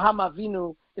 Avraham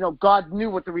Avinu, God knew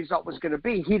what the result was going to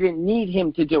be. He didn't need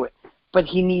him to do it, but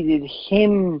he needed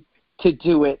him to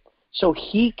do it so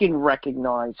he can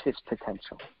recognize his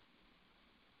potential.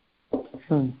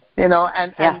 And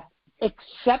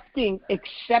accepting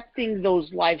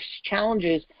those life's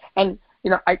challenges. And,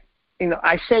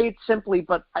 I say it simply,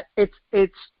 but it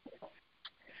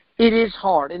is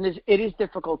hard and it is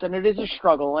difficult and it is a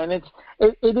struggle and it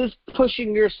is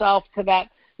pushing yourself to that,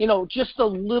 just a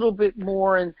little bit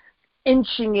more and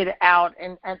inching it out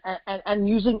and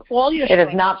using all your strength. It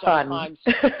is not sometimes.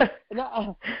 fun.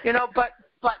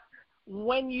 But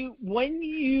when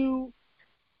you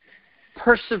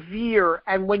persevere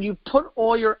and when you put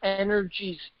all your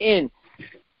energies in,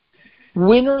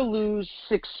 win or lose,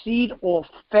 succeed or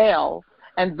fail,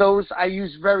 and those I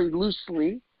use very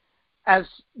loosely, as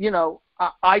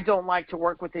I don't like to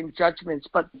work within judgments,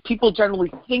 but people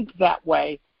generally think that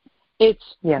way.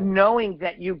 It's knowing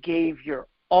that you gave your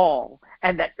all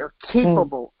and that you're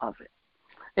capable of it.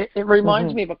 It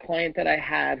reminds me of a client that I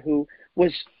had who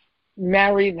was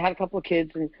married and had a couple of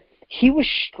kids, and he was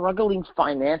struggling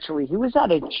financially. He was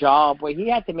at a job where he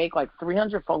had to make like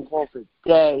 300 phone calls a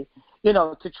day,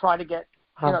 to try to get,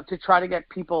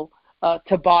 people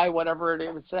to buy whatever it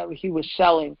is that he was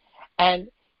selling. And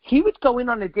he would go in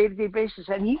on a day-to-day basis,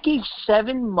 and he gave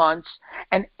 7 months,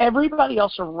 and everybody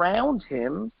else around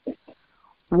him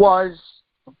was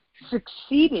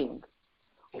succeeding.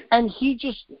 And he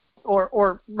just,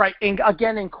 right,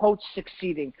 again in quotes,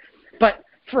 succeeding. But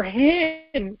for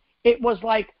him, it was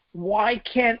like, why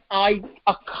can't I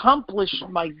accomplish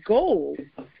my goal?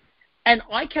 And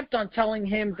I kept on telling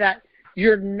him that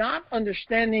you're not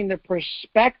understanding the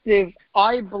perspective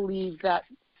I believe that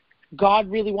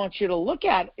God really wants you to look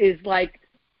at is like,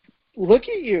 look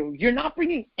at you. You're not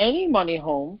bringing any money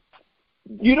home.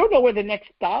 You don't know where the next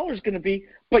dollar is going to be,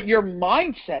 but your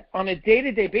mindset on a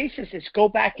day-to-day basis is go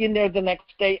back in there the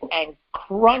next day and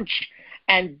crunch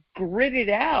and grit it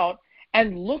out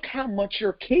and look how much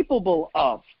you're capable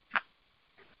of.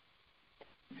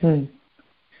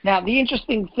 Now, the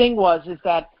interesting thing is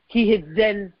that he had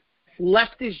then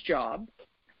left his job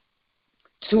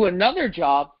to another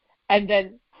job, and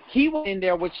then he went in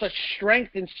there with such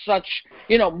strength and such,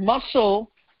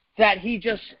 muscle that he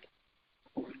just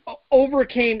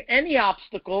overcame any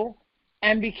obstacle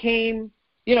and became,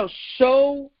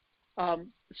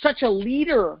 such a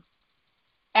leader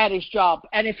at his job.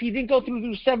 And if he didn't go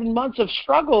through 7 months of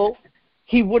struggle,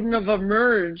 he wouldn't have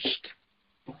emerged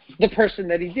the person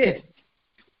that he did.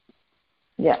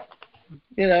 Yeah.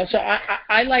 So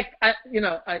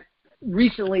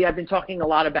recently I've been talking a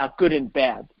lot about good and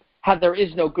bad, how there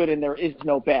is no good and there is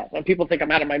no bad. And people think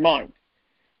I'm out of my mind.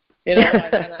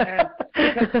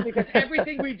 Because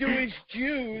everything we do is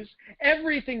Jews.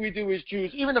 Everything we do is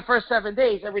Jews. Even the first 7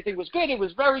 days, everything was good. It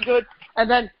was very good. And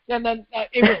then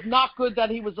it was not good that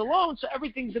he was alone, so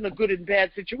everything's in a good and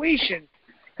bad situation.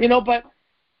 But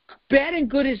bad and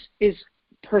good is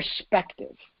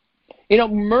perspective.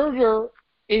 Murder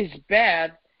is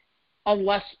bad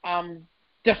unless I'm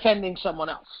defending someone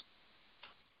else.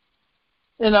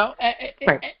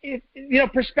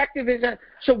 Perspective is that.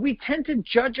 So we tend to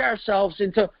judge ourselves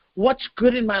into what's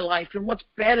good in my life and what's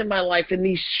bad in my life, and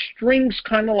these strings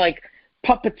kind of like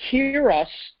puppeteer us,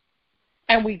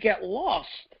 and we get lost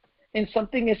in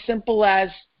something as simple as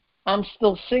I'm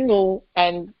still single,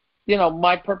 and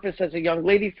my purpose as a young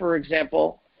lady, for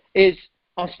example, is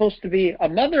I'm supposed to be a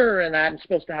mother, and I'm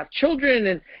supposed to have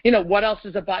children, and what else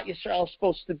is about yourself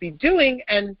supposed to be doing?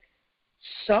 And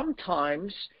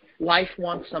sometimes life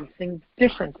wants something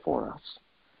different for us.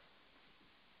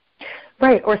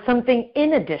 Right, or something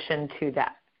in addition to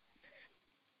that.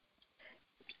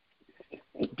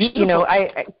 Beautiful.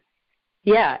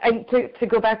 And to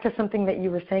go back to something that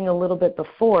you were saying a little bit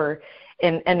before,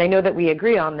 and I know that we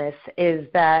agree on this, is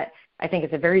that I think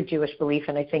it's a very Jewish belief,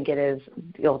 and I think it is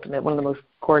the ultimate, one of the most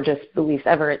gorgeous beliefs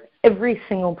ever. Every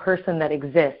single person that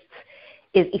exists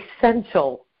is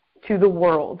essential to the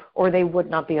world, or they would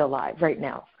not be alive right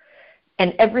now.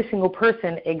 And every single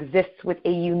person exists with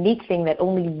a unique thing that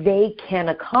only they can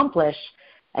accomplish,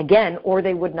 again, or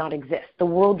they would not exist. The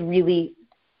world really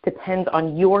depends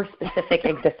on your specific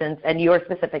existence and your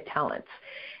specific talents.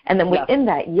 And then within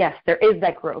that, yes, there is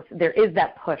that growth. There is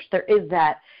that push. There is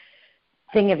that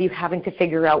thing of you having to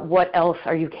figure out what else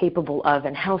are you capable of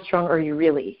and how strong are you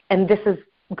really. And this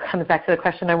comes back to the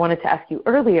question I wanted to ask you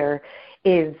earlier,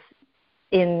 is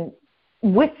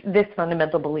with this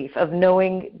fundamental belief of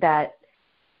knowing that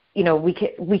you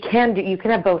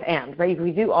can have both and, right? If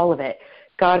we do all of it,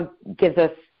 God gives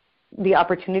us the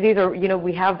opportunities, or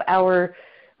we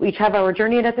each have our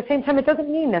journey, and at the same time, it doesn't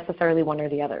mean necessarily one or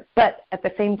the other. But at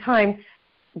the same time,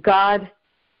 God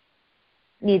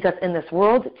needs us in this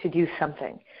world to do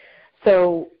something.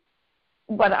 So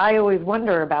what I always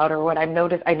wonder about, or what I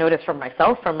notice from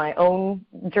myself, from my own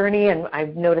journey, and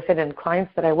I've noticed it in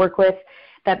clients that I work with,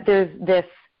 that there's this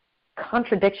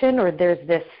contradiction, or there's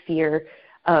this fear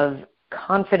of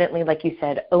confidently, like you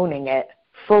said, owning it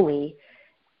fully.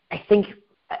 I think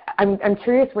I'm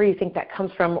curious where you think that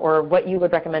comes from, or what you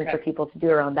would recommend for people to do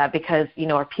around that, because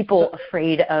are people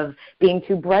afraid of being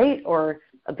too bright, or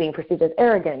of being perceived as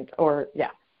arrogant, or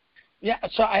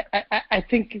so I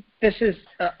think this is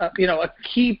a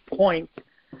key point.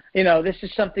 This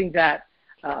is something that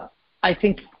I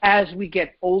think as we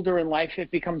get older in life, it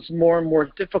becomes more and more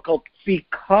difficult,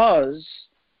 because,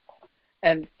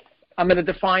 and I'm going to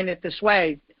define it this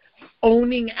way,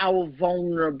 owning our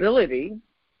vulnerability,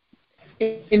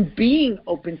 in being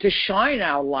open to shine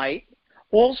our light,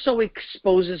 also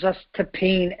exposes us to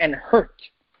pain and hurt.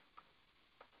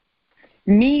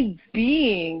 Me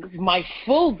being my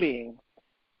full being,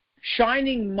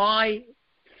 shining my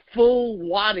full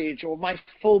wattage or my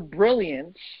full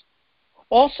brilliance,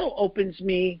 also opens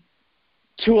me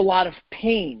to a lot of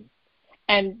pain.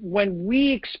 And when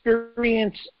we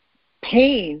experience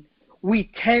pain,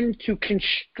 we tend to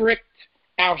constrict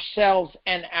ourselves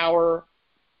and our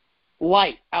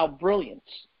light, our brilliance.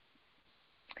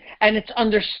 And it's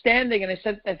understanding,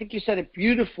 and I think you said it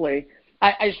beautifully.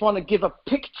 I just want to give a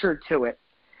picture to it.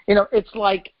 It's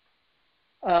like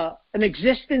an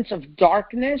existence of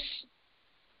darkness,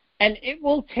 and it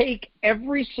will take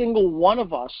every single one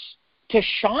of us to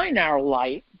shine our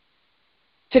light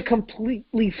to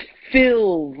completely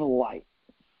fill the light.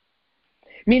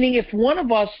 Meaning if one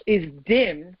of us is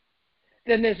dim,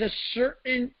 then there's a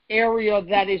certain area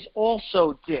that is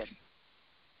also dim.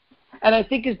 And I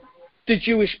think as the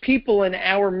Jewish people and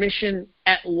our mission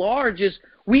at large is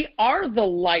we are the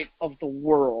light of the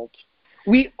world.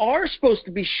 We are supposed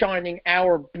to be shining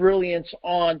our brilliance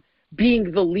on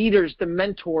being the leaders, the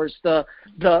mentors, the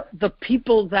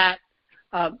people that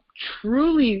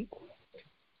truly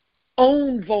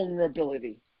own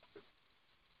vulnerability.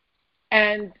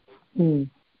 And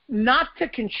not to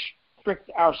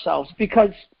constrict ourselves,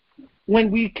 because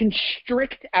when we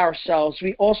constrict ourselves,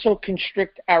 we also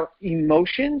constrict our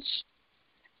emotions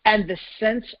and the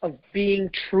sense of being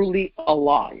truly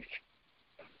alive.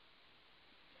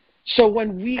 So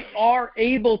when we are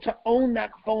able to own that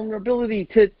vulnerability,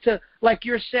 to like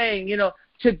you're saying,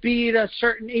 to be at a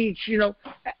certain age,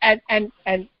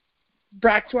 and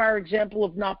back to our example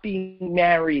of not being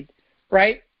married,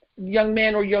 right? Young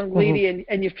man or young lady,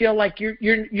 and you feel like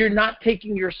you're not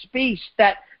taking your space.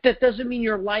 That doesn't mean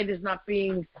your light is not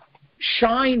being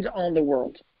shined on the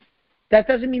world. That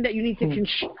doesn't mean that you need to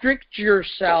constrict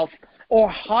yourself or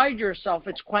hide yourself.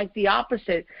 It's quite the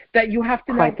opposite. That you have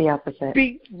to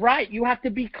be right. You have to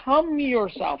become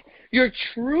yourself, your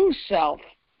true self.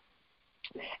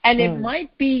 And it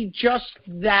might be just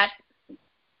that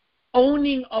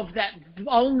owning of that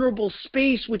vulnerable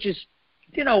space, which is,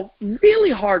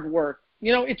 really hard work.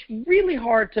 It's really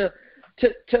hard to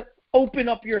open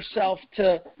up yourself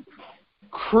to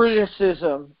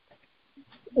criticism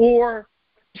or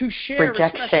to share,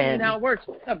 rejection. Especially in our words.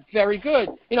 Very good.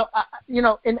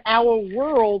 In our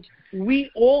world, we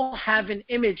all have an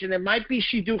image, and it might be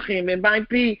shidduchim, it might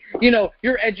be,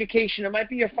 your education, it might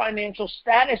be your financial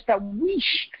status, that we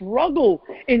struggle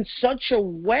in such a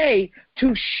way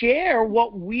to share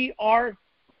what we are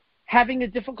having a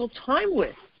difficult time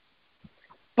with.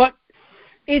 But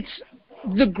it's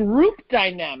the group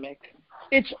dynamic.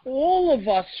 It's all of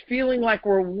us feeling like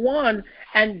we're one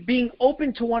and being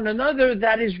open to one another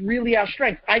that is really our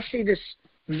strength. I say this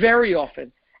very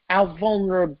often. Our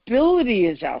vulnerability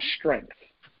is our strength.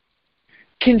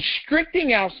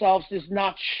 Constricting ourselves is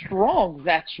not strong.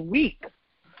 That's weak.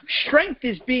 Strength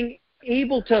is being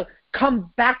able to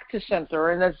come back to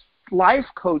center. And as life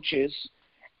coaches,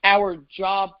 our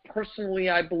job personally,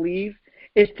 I believe,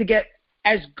 is to get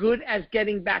as good as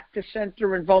getting back to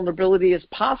center and vulnerability as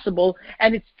possible.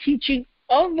 And it's teaching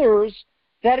others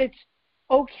that it's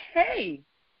okay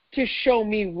to show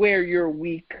me where you're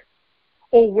weak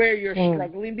or where you're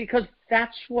struggling, because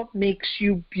that's what makes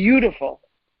you beautiful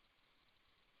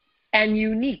and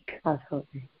unique.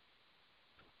 Absolutely.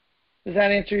 Does that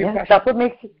answer your question? That's what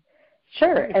makes you,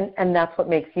 sure. And that's what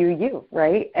makes you you,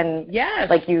 right? And yes.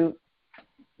 Like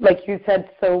you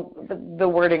said, so the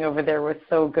wording over there was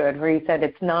so good, where you said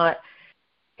it's not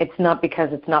because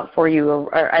it's not for you,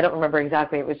 or I don't remember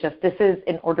exactly. It was just, this is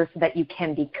in order so that you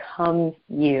can become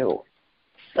you.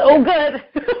 So good.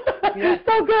 Yes.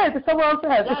 So good. So well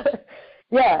said. Yes.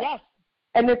 Yeah. Yes.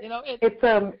 And it's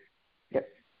go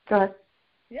ahead.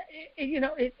 Yeah,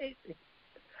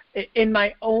 in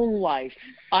my own life,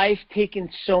 I've taken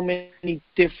so many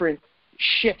different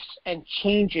shifts and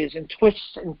changes and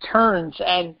twists and turns.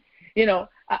 And,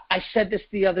 I said this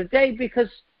the other day because,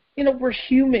 we're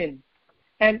human.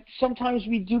 And sometimes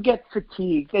we do get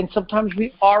fatigued, and sometimes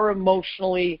we are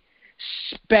emotionally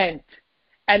spent.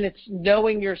 And it's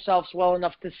knowing yourselves well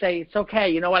enough to say, it's okay,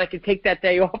 you know what, I can take that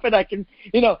day off, and I can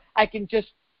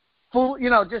just fool,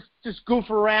 just goof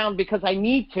around because I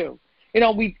need to.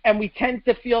 We tend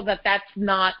to feel that that's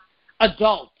not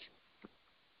adult.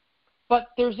 But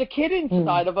there's a kid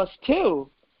inside of us too.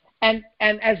 And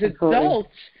as adults,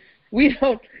 we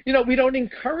don't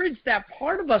encourage that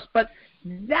part of us, but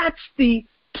that's the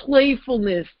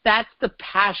playfulness, that's the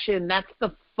passion, that's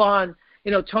the fun.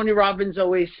 Tony Robbins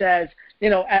always says,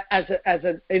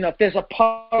 if there's a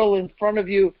puddle in front of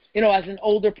you, as an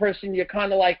older person, you're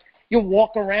kind of like, you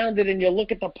walk around it and you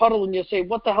look at the puddle and you say,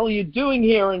 what the hell are you doing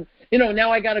here? And,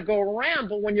 now I got to go around.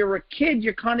 But when you're a kid,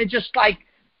 you're kind of just like,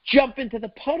 jump into the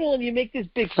puddle and you make this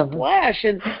big splash.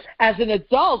 And as an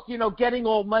adult, getting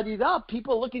all muddied up,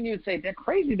 people look at you and say, they're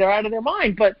crazy, they're out of their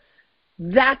mind. But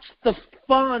that's the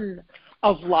fun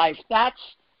of life. That's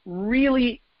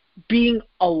really being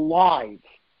alive.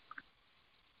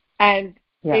 And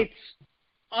It's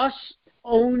us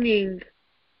owning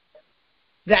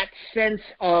that sense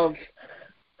of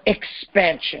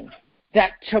expansion,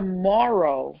 that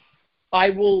tomorrow I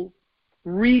will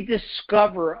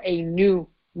rediscover a new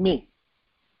me.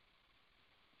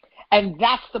 And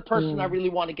that's the person I really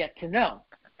want to get to know.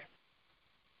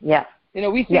 Yeah. You know,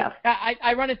 we think,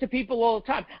 I run into people all the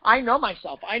time. I know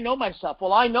myself.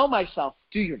 Well, I know myself.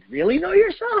 Do you really know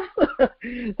yourself?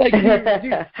 Like,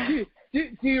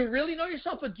 do you really know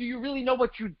yourself, or do you really know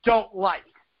what you don't like?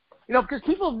 You know, because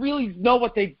people really know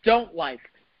what they don't like,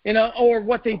 you know, or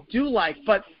what they do like,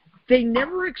 but they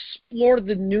never explore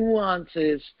the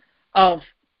nuances of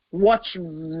what's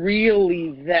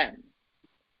really them,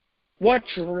 what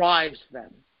drives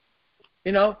them,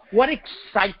 you know, what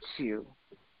excites you,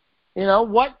 you know,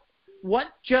 what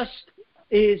just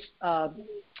is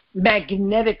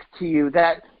magnetic to you.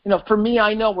 That, you know, for me,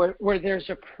 I know where there's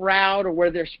a crowd or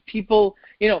where there's people,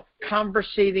 you know,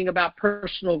 conversating about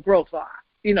personal growth,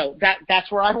 you know,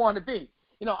 that's where I want to be.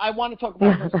 You know, I want to talk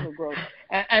about personal growth.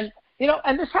 And you know,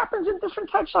 and this happens in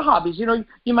different types of hobbies. You know,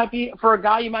 you might be, for a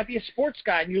guy, you might be a sports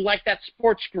guy and you like that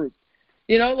sports group.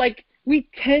 You know, like we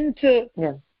tend to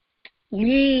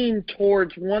lean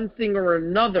towards one thing or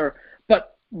another,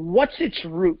 but what's its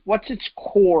root? What's its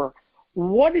core?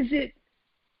 What is it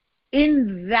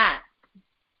in that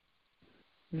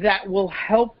will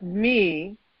help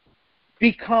me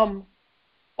become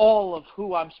all of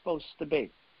who I'm supposed to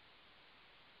be?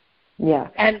 Yeah.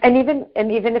 And even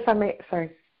if I may, sorry.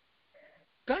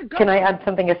 Go. Can I add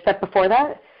something a step before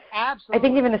that? Absolutely. I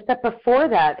think even a step before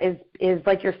that is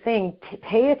like you're saying,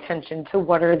 pay attention to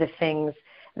what are the things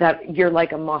that you're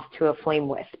like a moth to a flame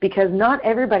with, because not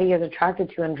everybody is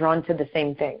attracted to and drawn to the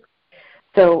same things.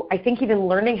 So I think even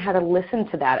learning how to listen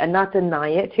to that and not deny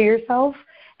it to yourself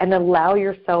and allow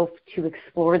yourself to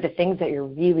explore the things that you're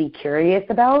really curious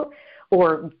about,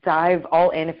 or dive all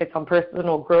in. If it's on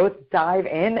personal growth, dive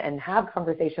in and have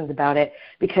conversations about it,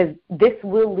 because this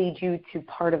will lead you to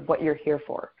part of what you're here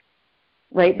for,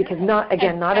 right? Because not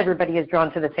everybody is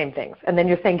drawn to the same things. And then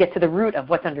you're saying get to the root of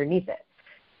what's underneath it.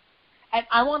 And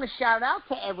I want to shout out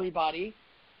to everybody,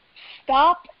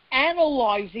 stop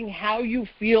analyzing how you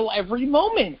feel every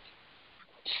moment.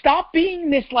 Stop being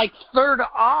this like third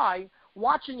eye,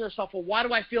 watching yourself, well, why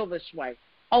do I feel this way?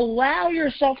 Allow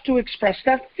yourself to express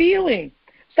that feeling.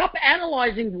 Stop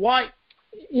analyzing why.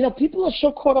 You know, people are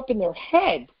so caught up in their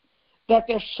head that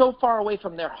they're so far away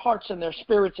from their hearts and their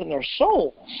spirits and their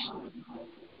souls.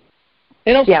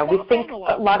 You know, we think a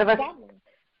lot of us,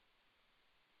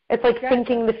 it's like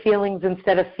thinking the feelings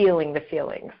instead of feeling the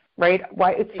feelings, right?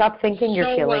 Stop thinking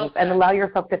your feelings and allow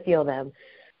yourself to feel them.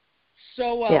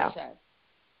 So well said.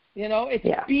 You know, it's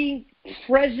being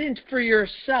present for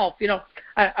yourself. You know,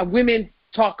 women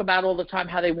talk about all the time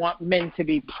how they want men to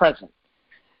be present,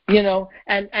 you know,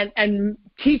 and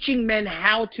teaching men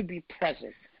how to be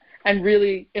present and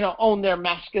really, you know, own their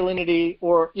masculinity,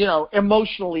 or, you know,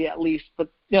 emotionally at least. But,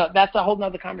 you know, that's a whole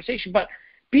nother conversation. But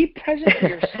be present for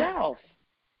yourself.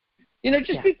 You know,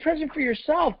 just be present for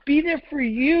yourself. Be there for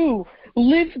you.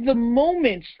 Live the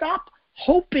moment. Stop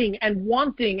hoping and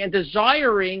wanting and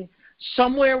desiring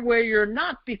somewhere where you're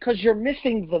not, because you're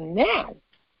missing the now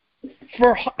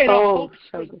for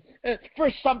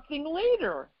something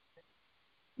later.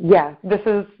 Yeah, this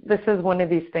is one of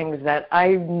these things that I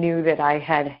knew that I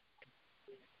had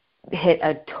hit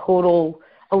a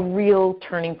real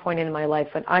turning point in my life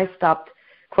when I stopped,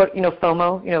 quote, you know,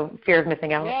 FOMO, you know, fear of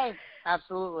missing out. Yes,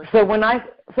 absolutely. So when I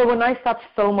stopped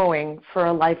FOMOing for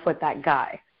a life with that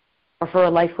guy, or for a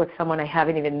life with someone I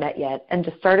haven't even met yet, and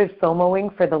just started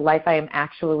FOMOing for the life I am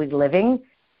actually living,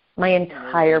 my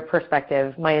entire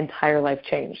perspective, my entire life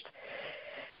changed.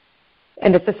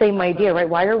 And it's the same idea, right?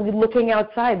 Why are we looking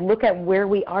outside? Look at where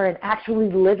we are and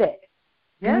actually live it.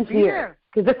 Yeah, be here.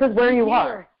 Because this is where you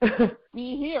are.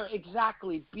 Be here,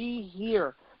 exactly. Be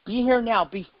here. Be here now.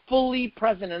 Be fully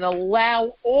present and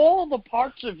allow all the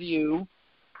parts of you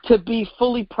to be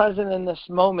fully present in this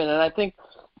moment. And I think,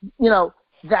 you know,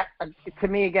 that, to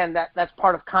me, again, that's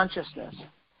part of consciousness.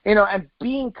 You know, and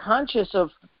being conscious of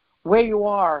where you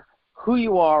are, who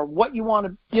you are, what you want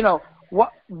to, you know,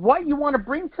 what you want to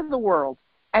bring to the world,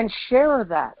 and share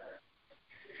that.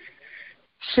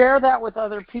 Share that with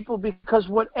other people, because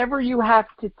whatever you have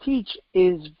to teach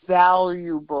is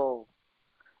valuable.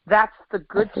 That's the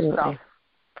good stuff.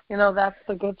 You know, that's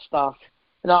the good stuff.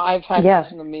 You know, I've had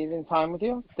an amazing time with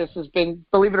you. This has been,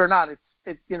 believe it or not, it's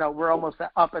you know, we're almost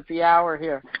up at the hour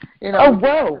here. You know.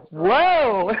 Oh,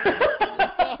 whoa.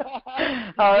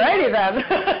 All righty then.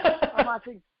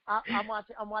 I'm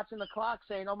watching the clock,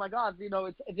 saying, "Oh my God, you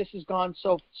know, this has gone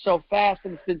so fast,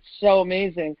 and it's been so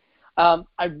amazing."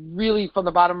 I really, from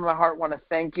the bottom of my heart, want to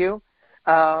thank you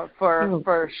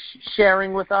for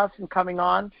sharing with us and coming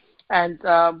on, and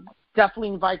definitely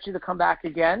invite you to come back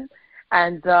again.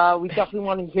 And we definitely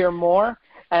want to hear more.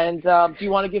 And do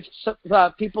you want to give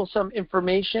people some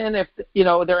information? If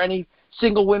are there any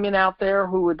single women out there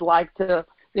who would like to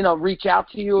reach out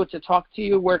to you or to talk to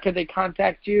you? Where can they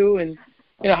contact you? And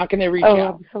how can they reach out?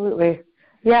 Oh, absolutely.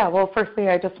 Yeah, well, firstly,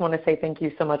 I just want to say thank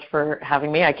you so much for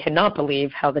having me. I cannot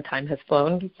believe how the time has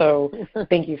flown. So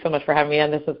thank you so much for having me,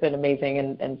 and this has been amazing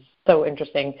and so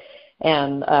interesting,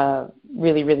 and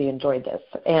really, really enjoyed this.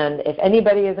 And if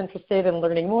anybody is interested in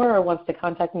learning more or wants to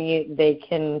contact me, they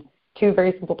can, two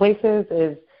very simple places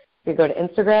is you go to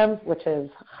Instagram, which is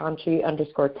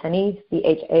Chancy_Tenny,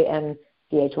 CHANCHY_TENNY,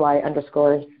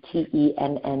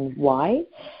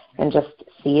 and just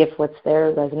see if what's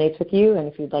there resonates with you. And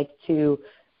if you'd like to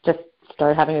just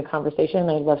start having a conversation,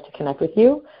 I'd love to connect with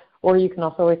you. Or you can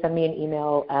also always send me an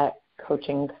email at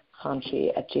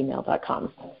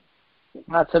coachinghanchi@gmail.com.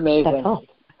 That's amazing. That's all.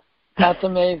 That's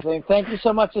amazing. Thank you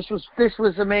so much. This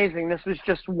was amazing. This was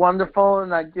just wonderful,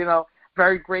 and I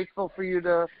very grateful for you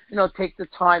to take the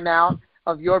time out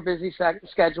of your busy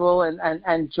schedule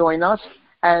and join us.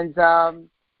 And I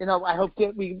hope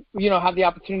that we, have the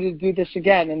opportunity to do this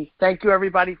again. And thank you,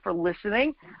 everybody, for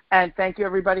listening. And thank you,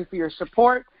 everybody, for your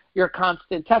support, your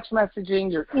constant text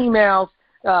messaging, your emails,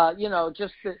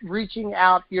 just reaching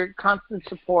out, your constant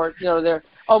support. There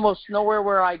almost nowhere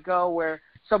where I go where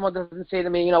someone doesn't say to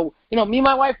me, me and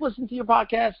my wife listen to your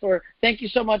podcast, or thank you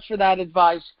so much for that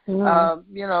advice.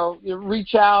 Mm-hmm. You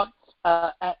reach out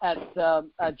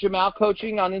at Jamal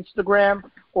Coaching on Instagram,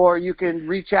 or you can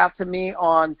reach out to me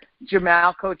on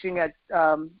Jamal Coaching at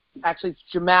actually it's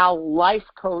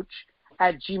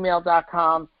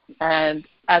JamalLifeCoach@gmail.com. And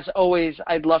as always,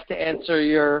 I'd love to answer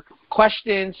your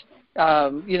questions,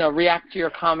 react to your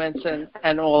comments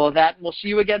and all of that. And we'll see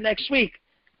you again next week.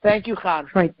 Thank you, Khan.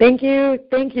 Right. Thank you.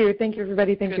 Thank you. Thank you,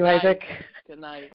 everybody. Thank you, Isaac. Good night.